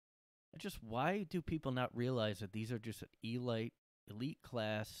just why do people not realize that these are just elite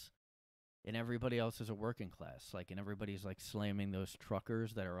class and everybody else is a working class? Like, and everybody's like slamming those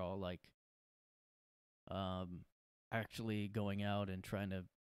truckers that are all like actually going out and trying to,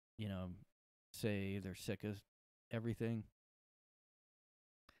 say they're sick of everything.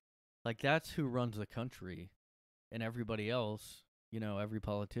 Like, that's who runs the country. And everybody else, every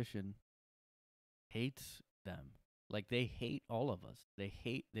politician hates them. Like, they hate all of us. They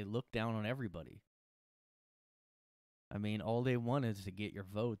look down on everybody. I mean, all they want is to get your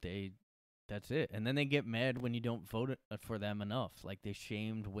vote. That's it. And then they get mad when you don't vote for them enough. Like, they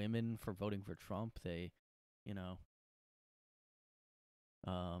shamed women for voting for Trump. They,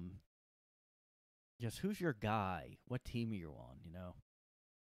 just who's your guy? What team are you on,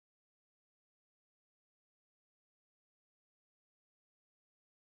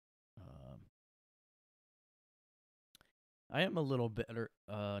 I am a little better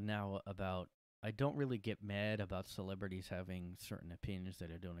now about. I don't really get mad about celebrities having certain opinions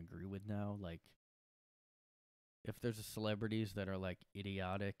that I don't agree with now. Like, if there's a celebrities that are like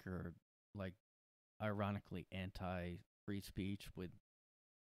idiotic or like ironically anti-free speech with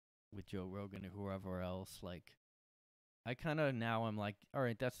Joe Rogan or whoever else, like, I kind of now I'm like, all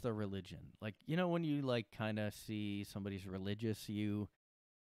right, that's their religion. Like, when you like kind of see somebody's religious, you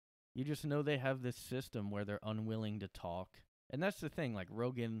just know they have this system where they're unwilling to talk. And that's the thing, like,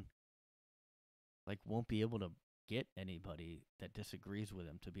 Rogan, like, won't be able to get anybody that disagrees with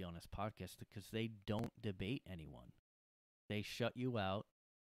him to be on his podcast because they don't debate anyone. They shut you out.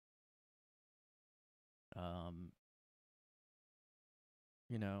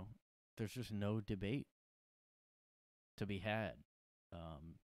 There's just no debate to be had.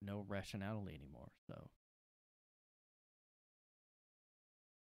 No rationality anymore, so.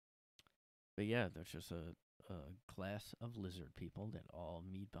 But yeah, there's just a class of lizard people that all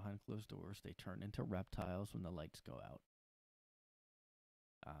meet behind closed doors. They turn into reptiles when the lights go out.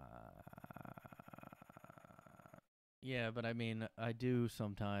 Yeah, but I mean, I do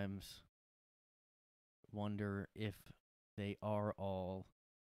sometimes wonder if they are all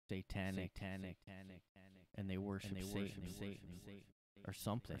satanic, and they worship Satan or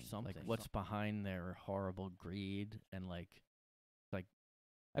something. Like, what's behind their horrible greed and like,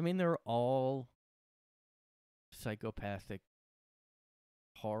 I mean, they're all psychopathic,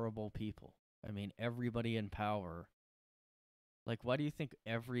 horrible people. I mean, everybody in power. Like, why do you think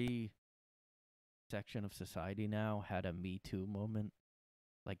every section of society now had a Me Too moment?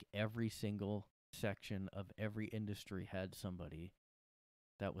 Like, every single section of every industry had somebody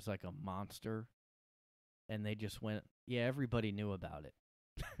that was like a monster, and they just went, yeah, everybody knew about it.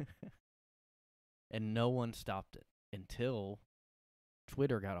 And no one stopped it until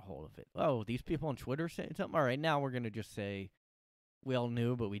Twitter got a hold of it. Oh, these people on Twitter saying something? All right, now we're going to just say we all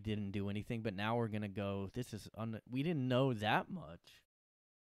knew, but we didn't do anything. But now we're going to go, we didn't know that much.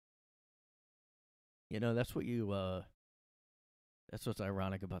 That's what that's what's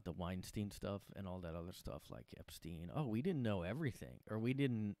ironic about the Weinstein stuff and all that other stuff, like Epstein. Oh, we didn't know everything. Or we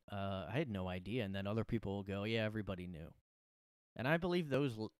didn't, I had no idea. And then other people will go, yeah, everybody knew. And I believe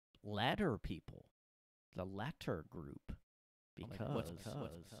those latter people, the latter group, because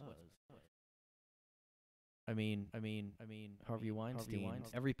I mean, Harvey Weinstein,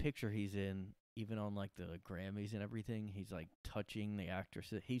 every picture he's in, even on like the Grammys and everything, he's like touching the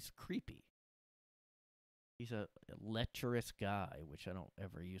actress. He's creepy. He's a lecherous guy, which I don't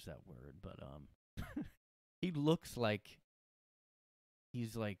ever use that word, but he looks like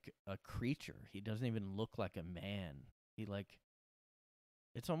he's like a creature. He doesn't even look like a man.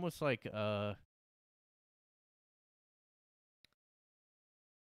 It's almost like I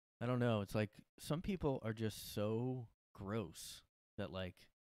don't know. It's like some people are just so gross that, like,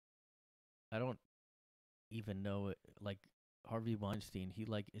 I don't even know it. Like, Harvey Weinstein, he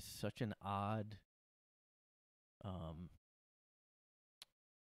like is such an odd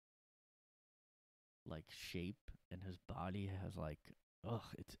like shape, and his body has like, ugh,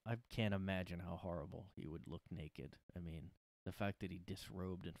 it's, I can't imagine how horrible he would look naked. I mean, the fact that he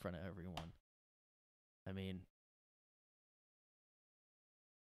disrobed in front of everyone. I mean,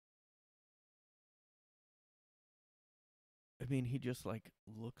 he just like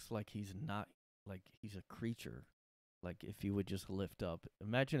looks like he's not, like he's a creature. Like if you would just lift up,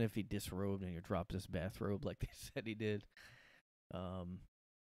 imagine if he disrobed and you dropped his bathrobe like they said he did. Um,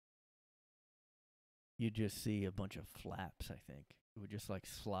 you just see a bunch of flaps. I think it would just like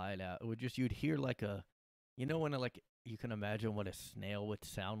slide out. It would just, you'd hear like a, you know, when like you can imagine what a snail would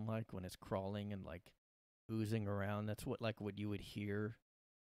sound like when it's crawling and like oozing around. That's what like what you would hear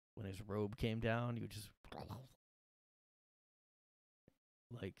when his robe came down. You would just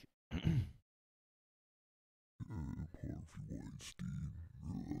like. Harvey Weinstein.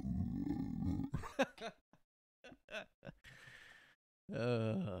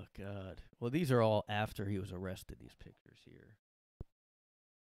 Oh God. Well, these are all after he was arrested. These pictures here.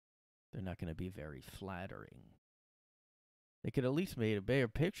 They're not going to be very flattering. They could at least made a better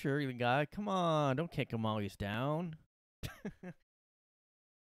picture. The guy, come on, don't kick him while he's down.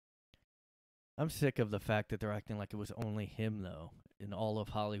 I'm sick of the fact that they're acting like it was only him, though, in all of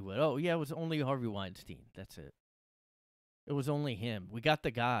Hollywood. Oh, yeah, it was only Harvey Weinstein. That's it. It was only him. We got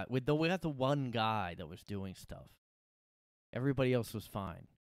the guy. We got the one guy that was doing stuff. Everybody else was fine.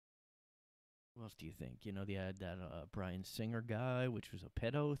 What else do you think? You know, they had that Bryan Singer guy, which was a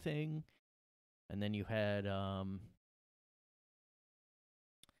pedo thing. And then you had, there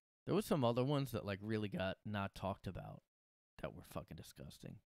was some other ones that, like, really got not talked about that were fucking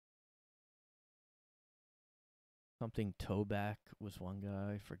disgusting. Something Toback was one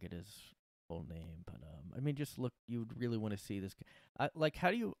guy. I forget his full name. But, I mean, just look, you'd really want to see this. Like,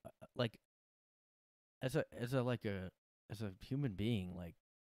 how do you, like, as a human being, like,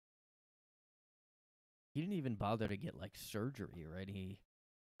 he didn't even bother to get, like, surgery or any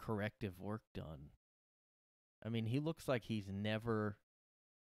corrective work done. I mean, he looks like he's never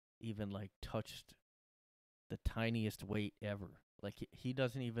even, like, touched the tiniest weight ever. Like, he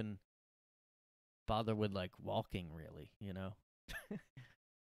doesn't even bother with, like, walking, really, you know?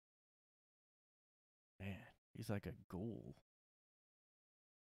 Man, he's like a ghoul.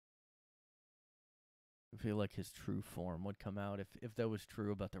 I feel like his true form would come out if that was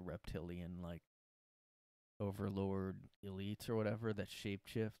true about the reptilian, like, overlord elites or whatever that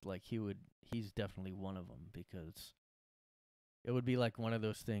shapeshift. Like, he's definitely one of them, because it would be like one of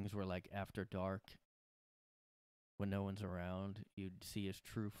those things where, like, after dark, when no one's around, you'd see his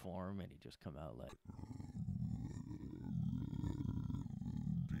true form and he'd just come out like.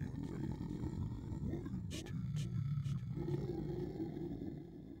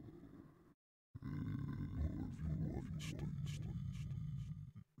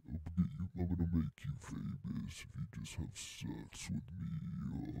 I'm gonna make you famous if you just have sex with me.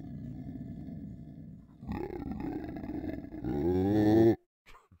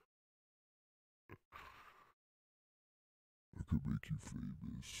 I could make you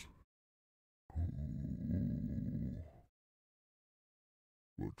famous.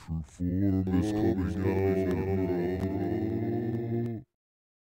 My true form is coming out.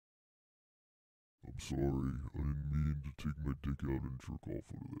 I'm sorry. I didn't mean to take my dick out and jerk off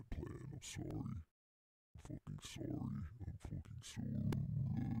under that plan. I'm sorry. I'm fucking sorry. I'm fucking sorry.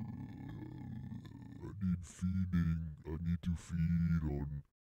 I need feeding. I need to feed on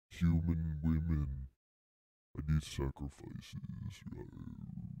human women. I need sacrifices.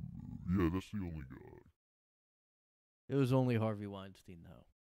 Yeah, that's the only guy. It was only Harvey Weinstein, though.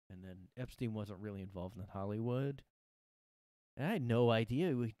 And then Epstein wasn't really involved in Hollywood. And I had no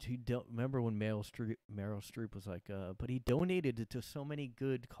idea. He don't remember when Meryl Streep was like, but he donated it to so many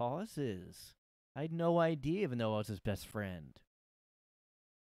good causes. I had no idea, even though I was his best friend.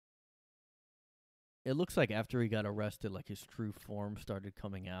 It looks like after he got arrested, like, his true form started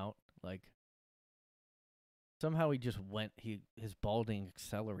coming out. Like, somehow he just went, his balding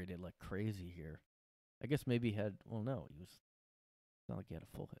accelerated like crazy here. I guess maybe he had, well, no, it's not like he had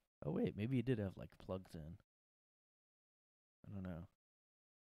a full head. Oh, wait, maybe he did have, like, plugs in. I don't know.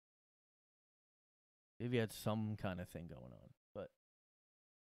 Maybe he had some kind of thing going on, but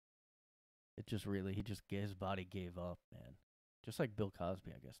it just really, his body gave up, man. Just like Bill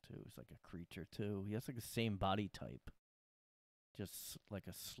Cosby, I guess, too. He's like a creature, too. He has, like, the same body type. Just like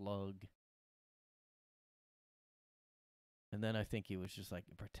a slug. And then I think he was just, like,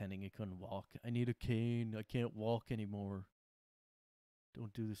 pretending he couldn't walk. I need a cane. I can't walk anymore.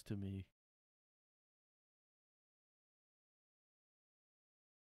 Don't do this to me.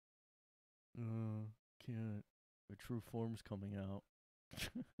 Can't. The true form's coming out.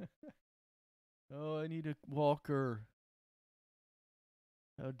 Oh, I need a walker.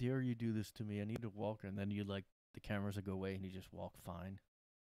 How dare you do this to me? I need a walker. And then you like, the cameras will go away and you just walk fine.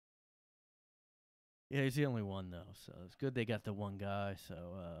 Yeah, he's the only one though, so it's good they got the one guy.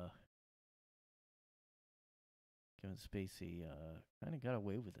 So Kevin Spacey kind of got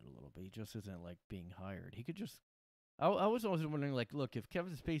away with it a little bit. He just isn't like being hired. He could just. I was always wondering, like, look, if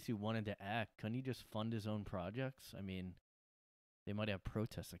Kevin Spacey wanted to act, couldn't he just fund his own projects? I mean, they might have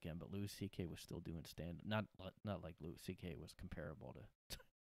protests again, but Louis C.K. was still doing stand. Not like Louis C.K. was comparable to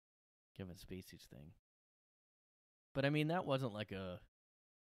Kevin Spacey's thing. But I mean, that wasn't like a.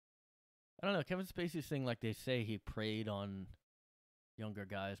 I don't know, Kevin Spacey's thing, like they say, he preyed on younger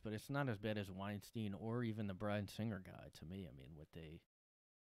guys, but it's not as bad as Weinstein or even the Bryan Singer guy to me. I mean,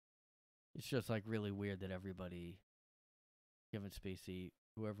 it's just like really weird that everybody, Kevin Spacey,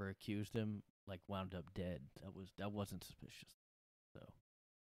 whoever accused him, like wound up dead. That wasn't suspicious. So,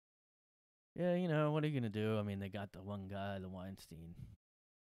 yeah, you know, what are you gonna do? I mean, they got the one guy, the Weinstein.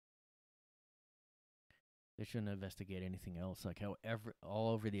 They shouldn't investigate anything else. Like how all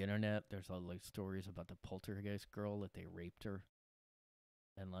over the internet, there's all like stories about the poltergeist girl that they raped her,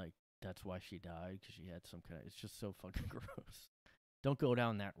 and like that's why she died, because she had some kind of. It's just so fucking gross. Don't go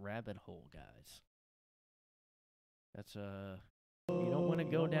down that rabbit hole, guys. That's you don't want to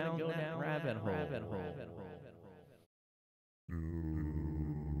go down that rabbit hole. Yeah,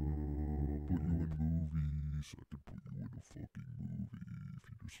 I'll put you in movies. I could put you in a fucking movie if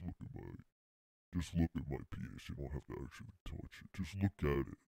you just look at my. Just look at my penis. You don't have to actually touch it. Just look at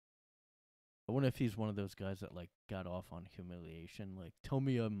it. I wonder if he's one of those guys that like got off on humiliation. Like, tell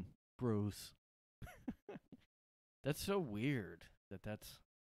me I'm gross. That's so weird. That's.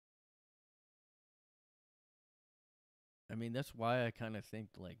 I mean, that's why I kind of think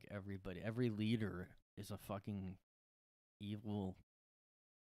like every leader is a fucking evil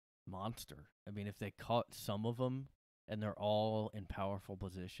monster. I mean, if they caught some of them and they're all in powerful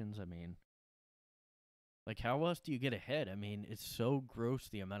positions, I mean. Like, how else do you get ahead? I mean, it's so gross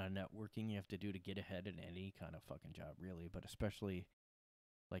the amount of networking you have to do to get ahead in any kind of fucking job, really, but especially,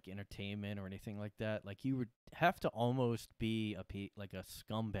 like, entertainment or anything like that. Like, you would have to almost be like a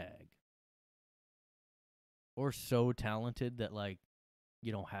scumbag. Or so talented that, like,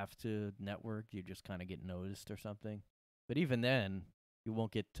 you don't have to network. You just kind of get noticed or something. But even then, you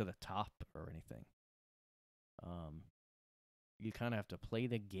won't get to the top or anything. You kind of have to play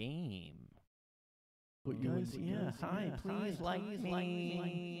the game. But guys, yeah, hi, please like me.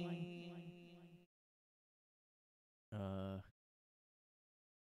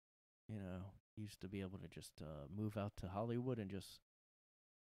 You know, used to be able to just move out to Hollywood and just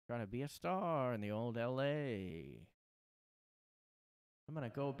try to be a star in the old L.A. I'm gonna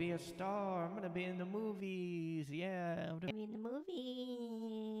go be a star. I'm gonna be in the movies. Yeah, I'm gonna be in the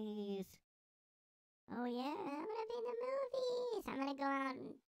movies. Oh yeah, I'm gonna be in the movies. I'm gonna go out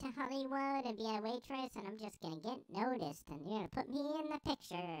to Hollywood and be a waitress, and I'm just gonna get noticed, and you're gonna put me in the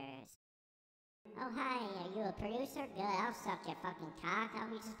pictures. Oh hi, are you a producer? Good, I'll suck your fucking cock.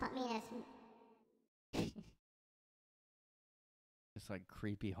 You just put me in this. It's like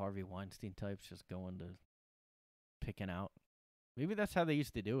creepy Harvey Weinstein types just going to picking out. Maybe that's how they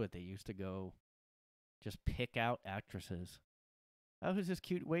used to do it. They used to go just pick out actresses. Oh, who's this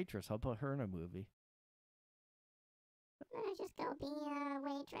cute waitress? I'll put her in a movie. I'm gonna just go be a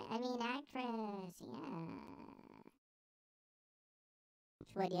actress, yeah.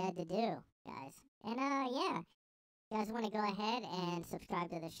 That's what you had to do, guys. And, yeah. You guys want to go ahead and subscribe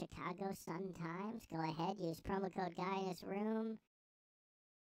to the Chicago Sun-Times? Go ahead, use promo code guy in this room.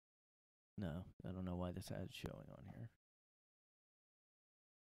 No, I don't know why this ad's showing on here.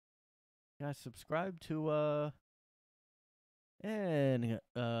 Guys, subscribe to, and,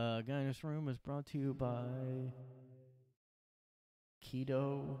 Guy in This Room is brought to you by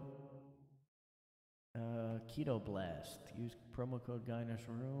Keto Blast. Use promo code Guy in This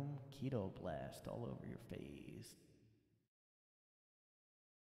Room. Keto Blast all over your face.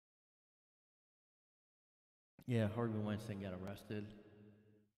 Yeah, Harvey Weinstein got arrested.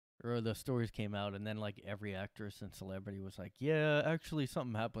 Or the stories came out, and then like every actress and celebrity was like, yeah, actually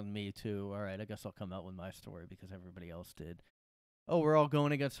something happened to me too. All right, I guess I'll come out with my story because everybody else did. Oh, we're all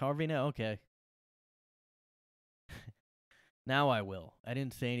going against Harvey now? Okay. Now I will. I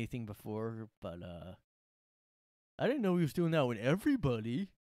didn't say anything before, but I didn't know he was doing that with everybody.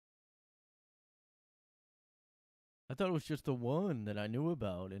 I thought it was just the one that I knew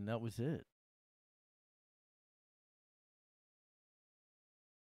about, and that was it.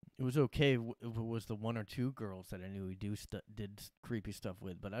 It was okay if it was the one or two girls that I knew he did creepy stuff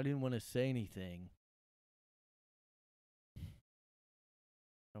with, but I didn't want to say anything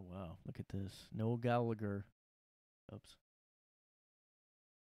Oh, wow. Look at this. Noel Gallagher. Oops.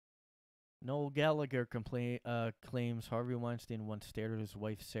 Noel Gallagher claims Harvey Weinstein once stared at his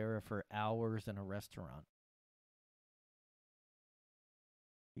wife Sarah for hours in a restaurant.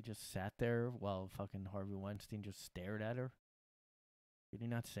 He just sat there while fucking Harvey Weinstein just stared at her. Did he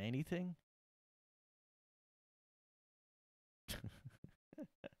not say anything?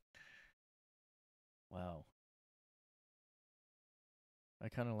 Wow. I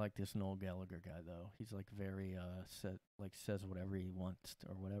kind of like this Noel Gallagher guy though. He's like very says whatever he wants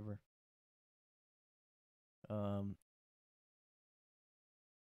or whatever.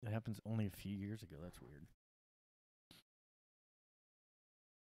 It happens only a few years ago. That's weird.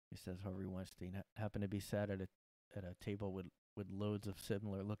 He says Harvey Weinstein happened to be sat at a table with loads of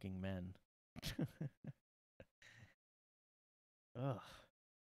similar looking men. Ugh.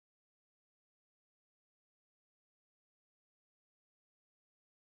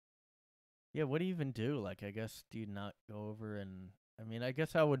 Yeah, what do you even do? Like, I guess, do you not go over and... I mean, I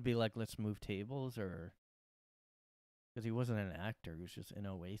guess I would be like, let's move tables, or... Because he wasn't an actor, he was just in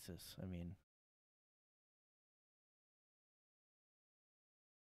Oasis. I mean...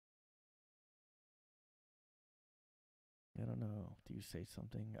 I don't know. Do you say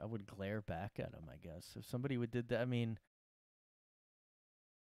something? I would glare back at him, I guess. If somebody did that, I mean...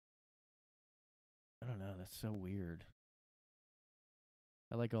 I don't know, that's so weird.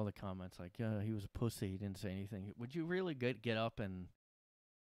 I like all the comments like, he was a pussy, he didn't say anything. Would you really get up and...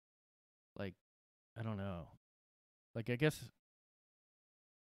 Like, I don't know. Like, I guess...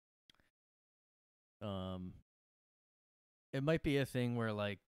 It might be a thing where,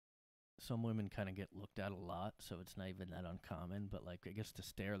 like, some women kind of get looked at a lot, so it's not even that uncommon, but, like, I guess to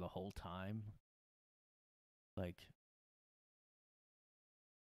stare the whole time, like,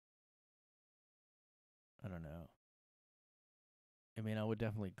 I don't know. I mean, I would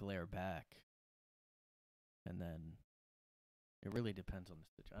definitely glare back, and then it really depends on the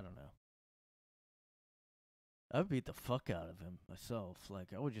situation. I don't know. I would beat the fuck out of him myself.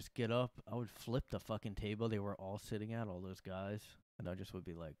 Like, I would just get up, I would flip the fucking table they were all sitting at, all those guys, and I just would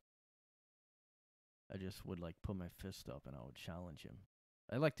be like, I just would, like, put my fist up and I would challenge him.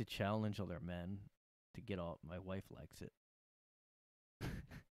 I like to challenge other men to get off. My wife likes it.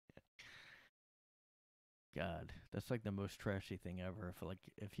 God, that's like the most trashy thing ever.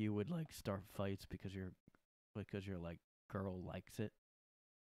 If you would like start fights because your like girl likes it.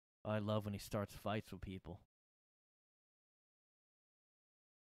 I love when he starts fights with people.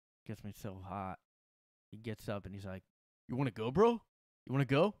 Gets me so hot. He gets up and he's like, "You want to go, bro? You want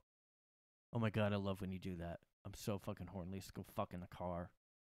to go?" Oh my god, I love when you do that. I'm so fucking horny. Let's go fuck in the car.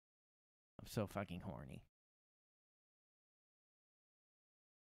 I'm so fucking horny.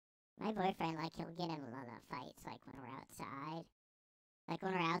 My boyfriend, like, he'll get in a lot of fights, like, when we're outside. Like,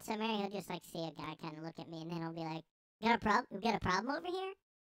 when we're out somewhere, he'll just, like, see a guy kind of look at me, and then he'll be like, You got a problem over here?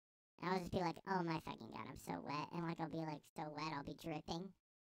 And I'll just be like, oh my fucking god, I'm so wet. And, like, I'll be, like, so wet, I'll be dripping.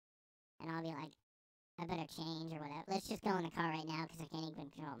 And I'll be like, I better change or whatever. Let's just go in the car right now, because I can't even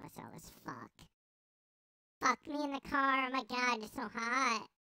control myself. Let's fuck. Fuck me in the car. Oh my god, it's so hot.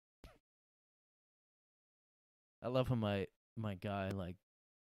 I love when my guy, like,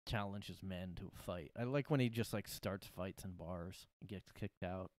 challenges men to a fight. I like when he just, like, starts fights in bars and gets kicked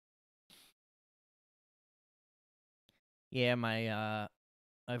out. Yeah, my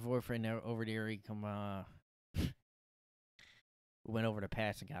boyfriend over there, he went over to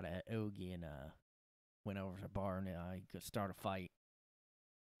Pass and got a Ogie and went over to the bar and I could start a fight.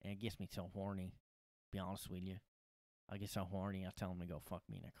 And it gets me so horny, be honest with you. I get so horny, I tell him to go fuck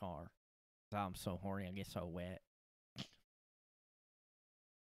me in a car. I'm so horny, I get so wet.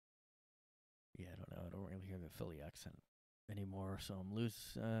 Yeah, I don't know. I don't really hear the Philly accent anymore, so I'm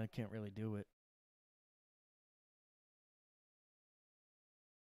loose. Can't really do it.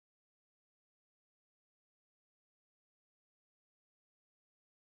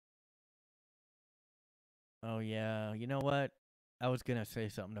 Oh, yeah. You know what? I was going to say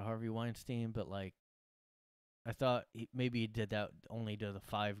something to Harvey Weinstein, but, like, I thought maybe he did that only to the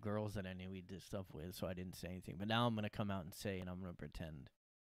 5 girls that I knew he did stuff with, so I didn't say anything. But now I'm going to come out and say, and I'm going to pretend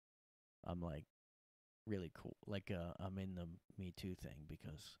I'm, like, really cool. Like, I'm in the Me Too thing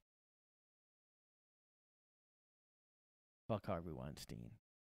because fuck Harvey Weinstein.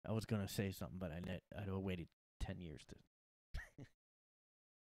 I was going to say something, but I'd have waited 10 years to.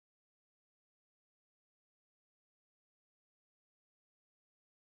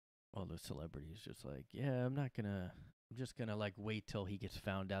 All those celebrities just like, yeah, I'm just gonna like wait till he gets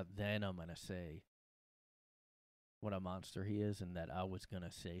found out, then I'm gonna say what a monster he is and that I was gonna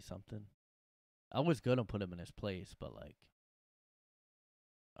say something. I was gonna put him in his place, but like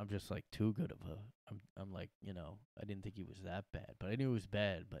I'm just like too good of a. I'm like, you know, I didn't think he was that bad, but I knew he was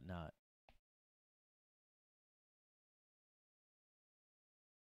bad, but not.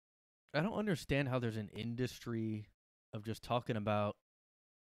 I don't understand how there's an industry of just talking about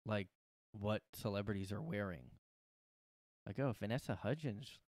like what celebrities are wearing. Like, oh, Vanessa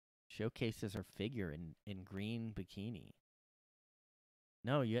Hudgens showcases her figure in green bikini.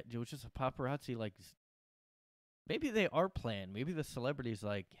 No, yet it was just a paparazzi. Like, maybe they are planned. Maybe the celebrity's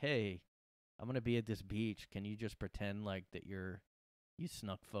like, hey, I'm gonna be at this beach. Can you just pretend like that you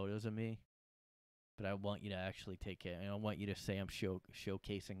snuck photos of me? But I want you to actually take it. I don't want you to say I'm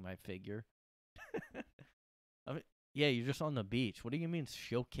showcasing my figure. I mean, yeah, you're just on the beach. What do you mean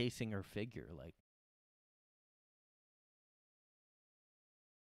showcasing her figure? Like,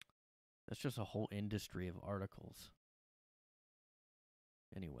 that's just a whole industry of articles.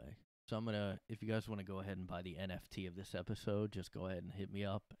 Anyway, so I'm gonna, if you guys want to go ahead and buy the NFT of this episode, just go ahead and hit me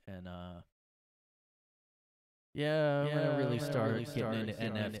up. And yeah, I'm gonna really start getting into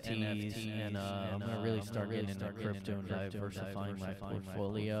NFTs, and I'm gonna really start getting into crypto and diversifying my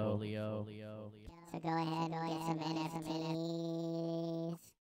portfolio. So go ahead and get some NFTs.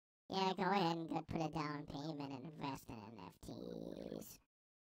 Yeah, go ahead and put a down payment and invest in NFTs.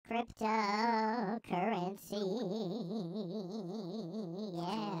 Cryptocurrency.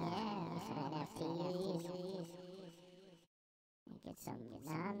 Yeah, some NFTs. Get some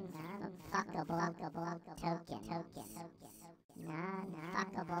non-fuckable tokens.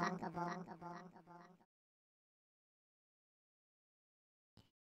 Non-fuckable.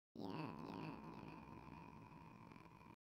 Yeah.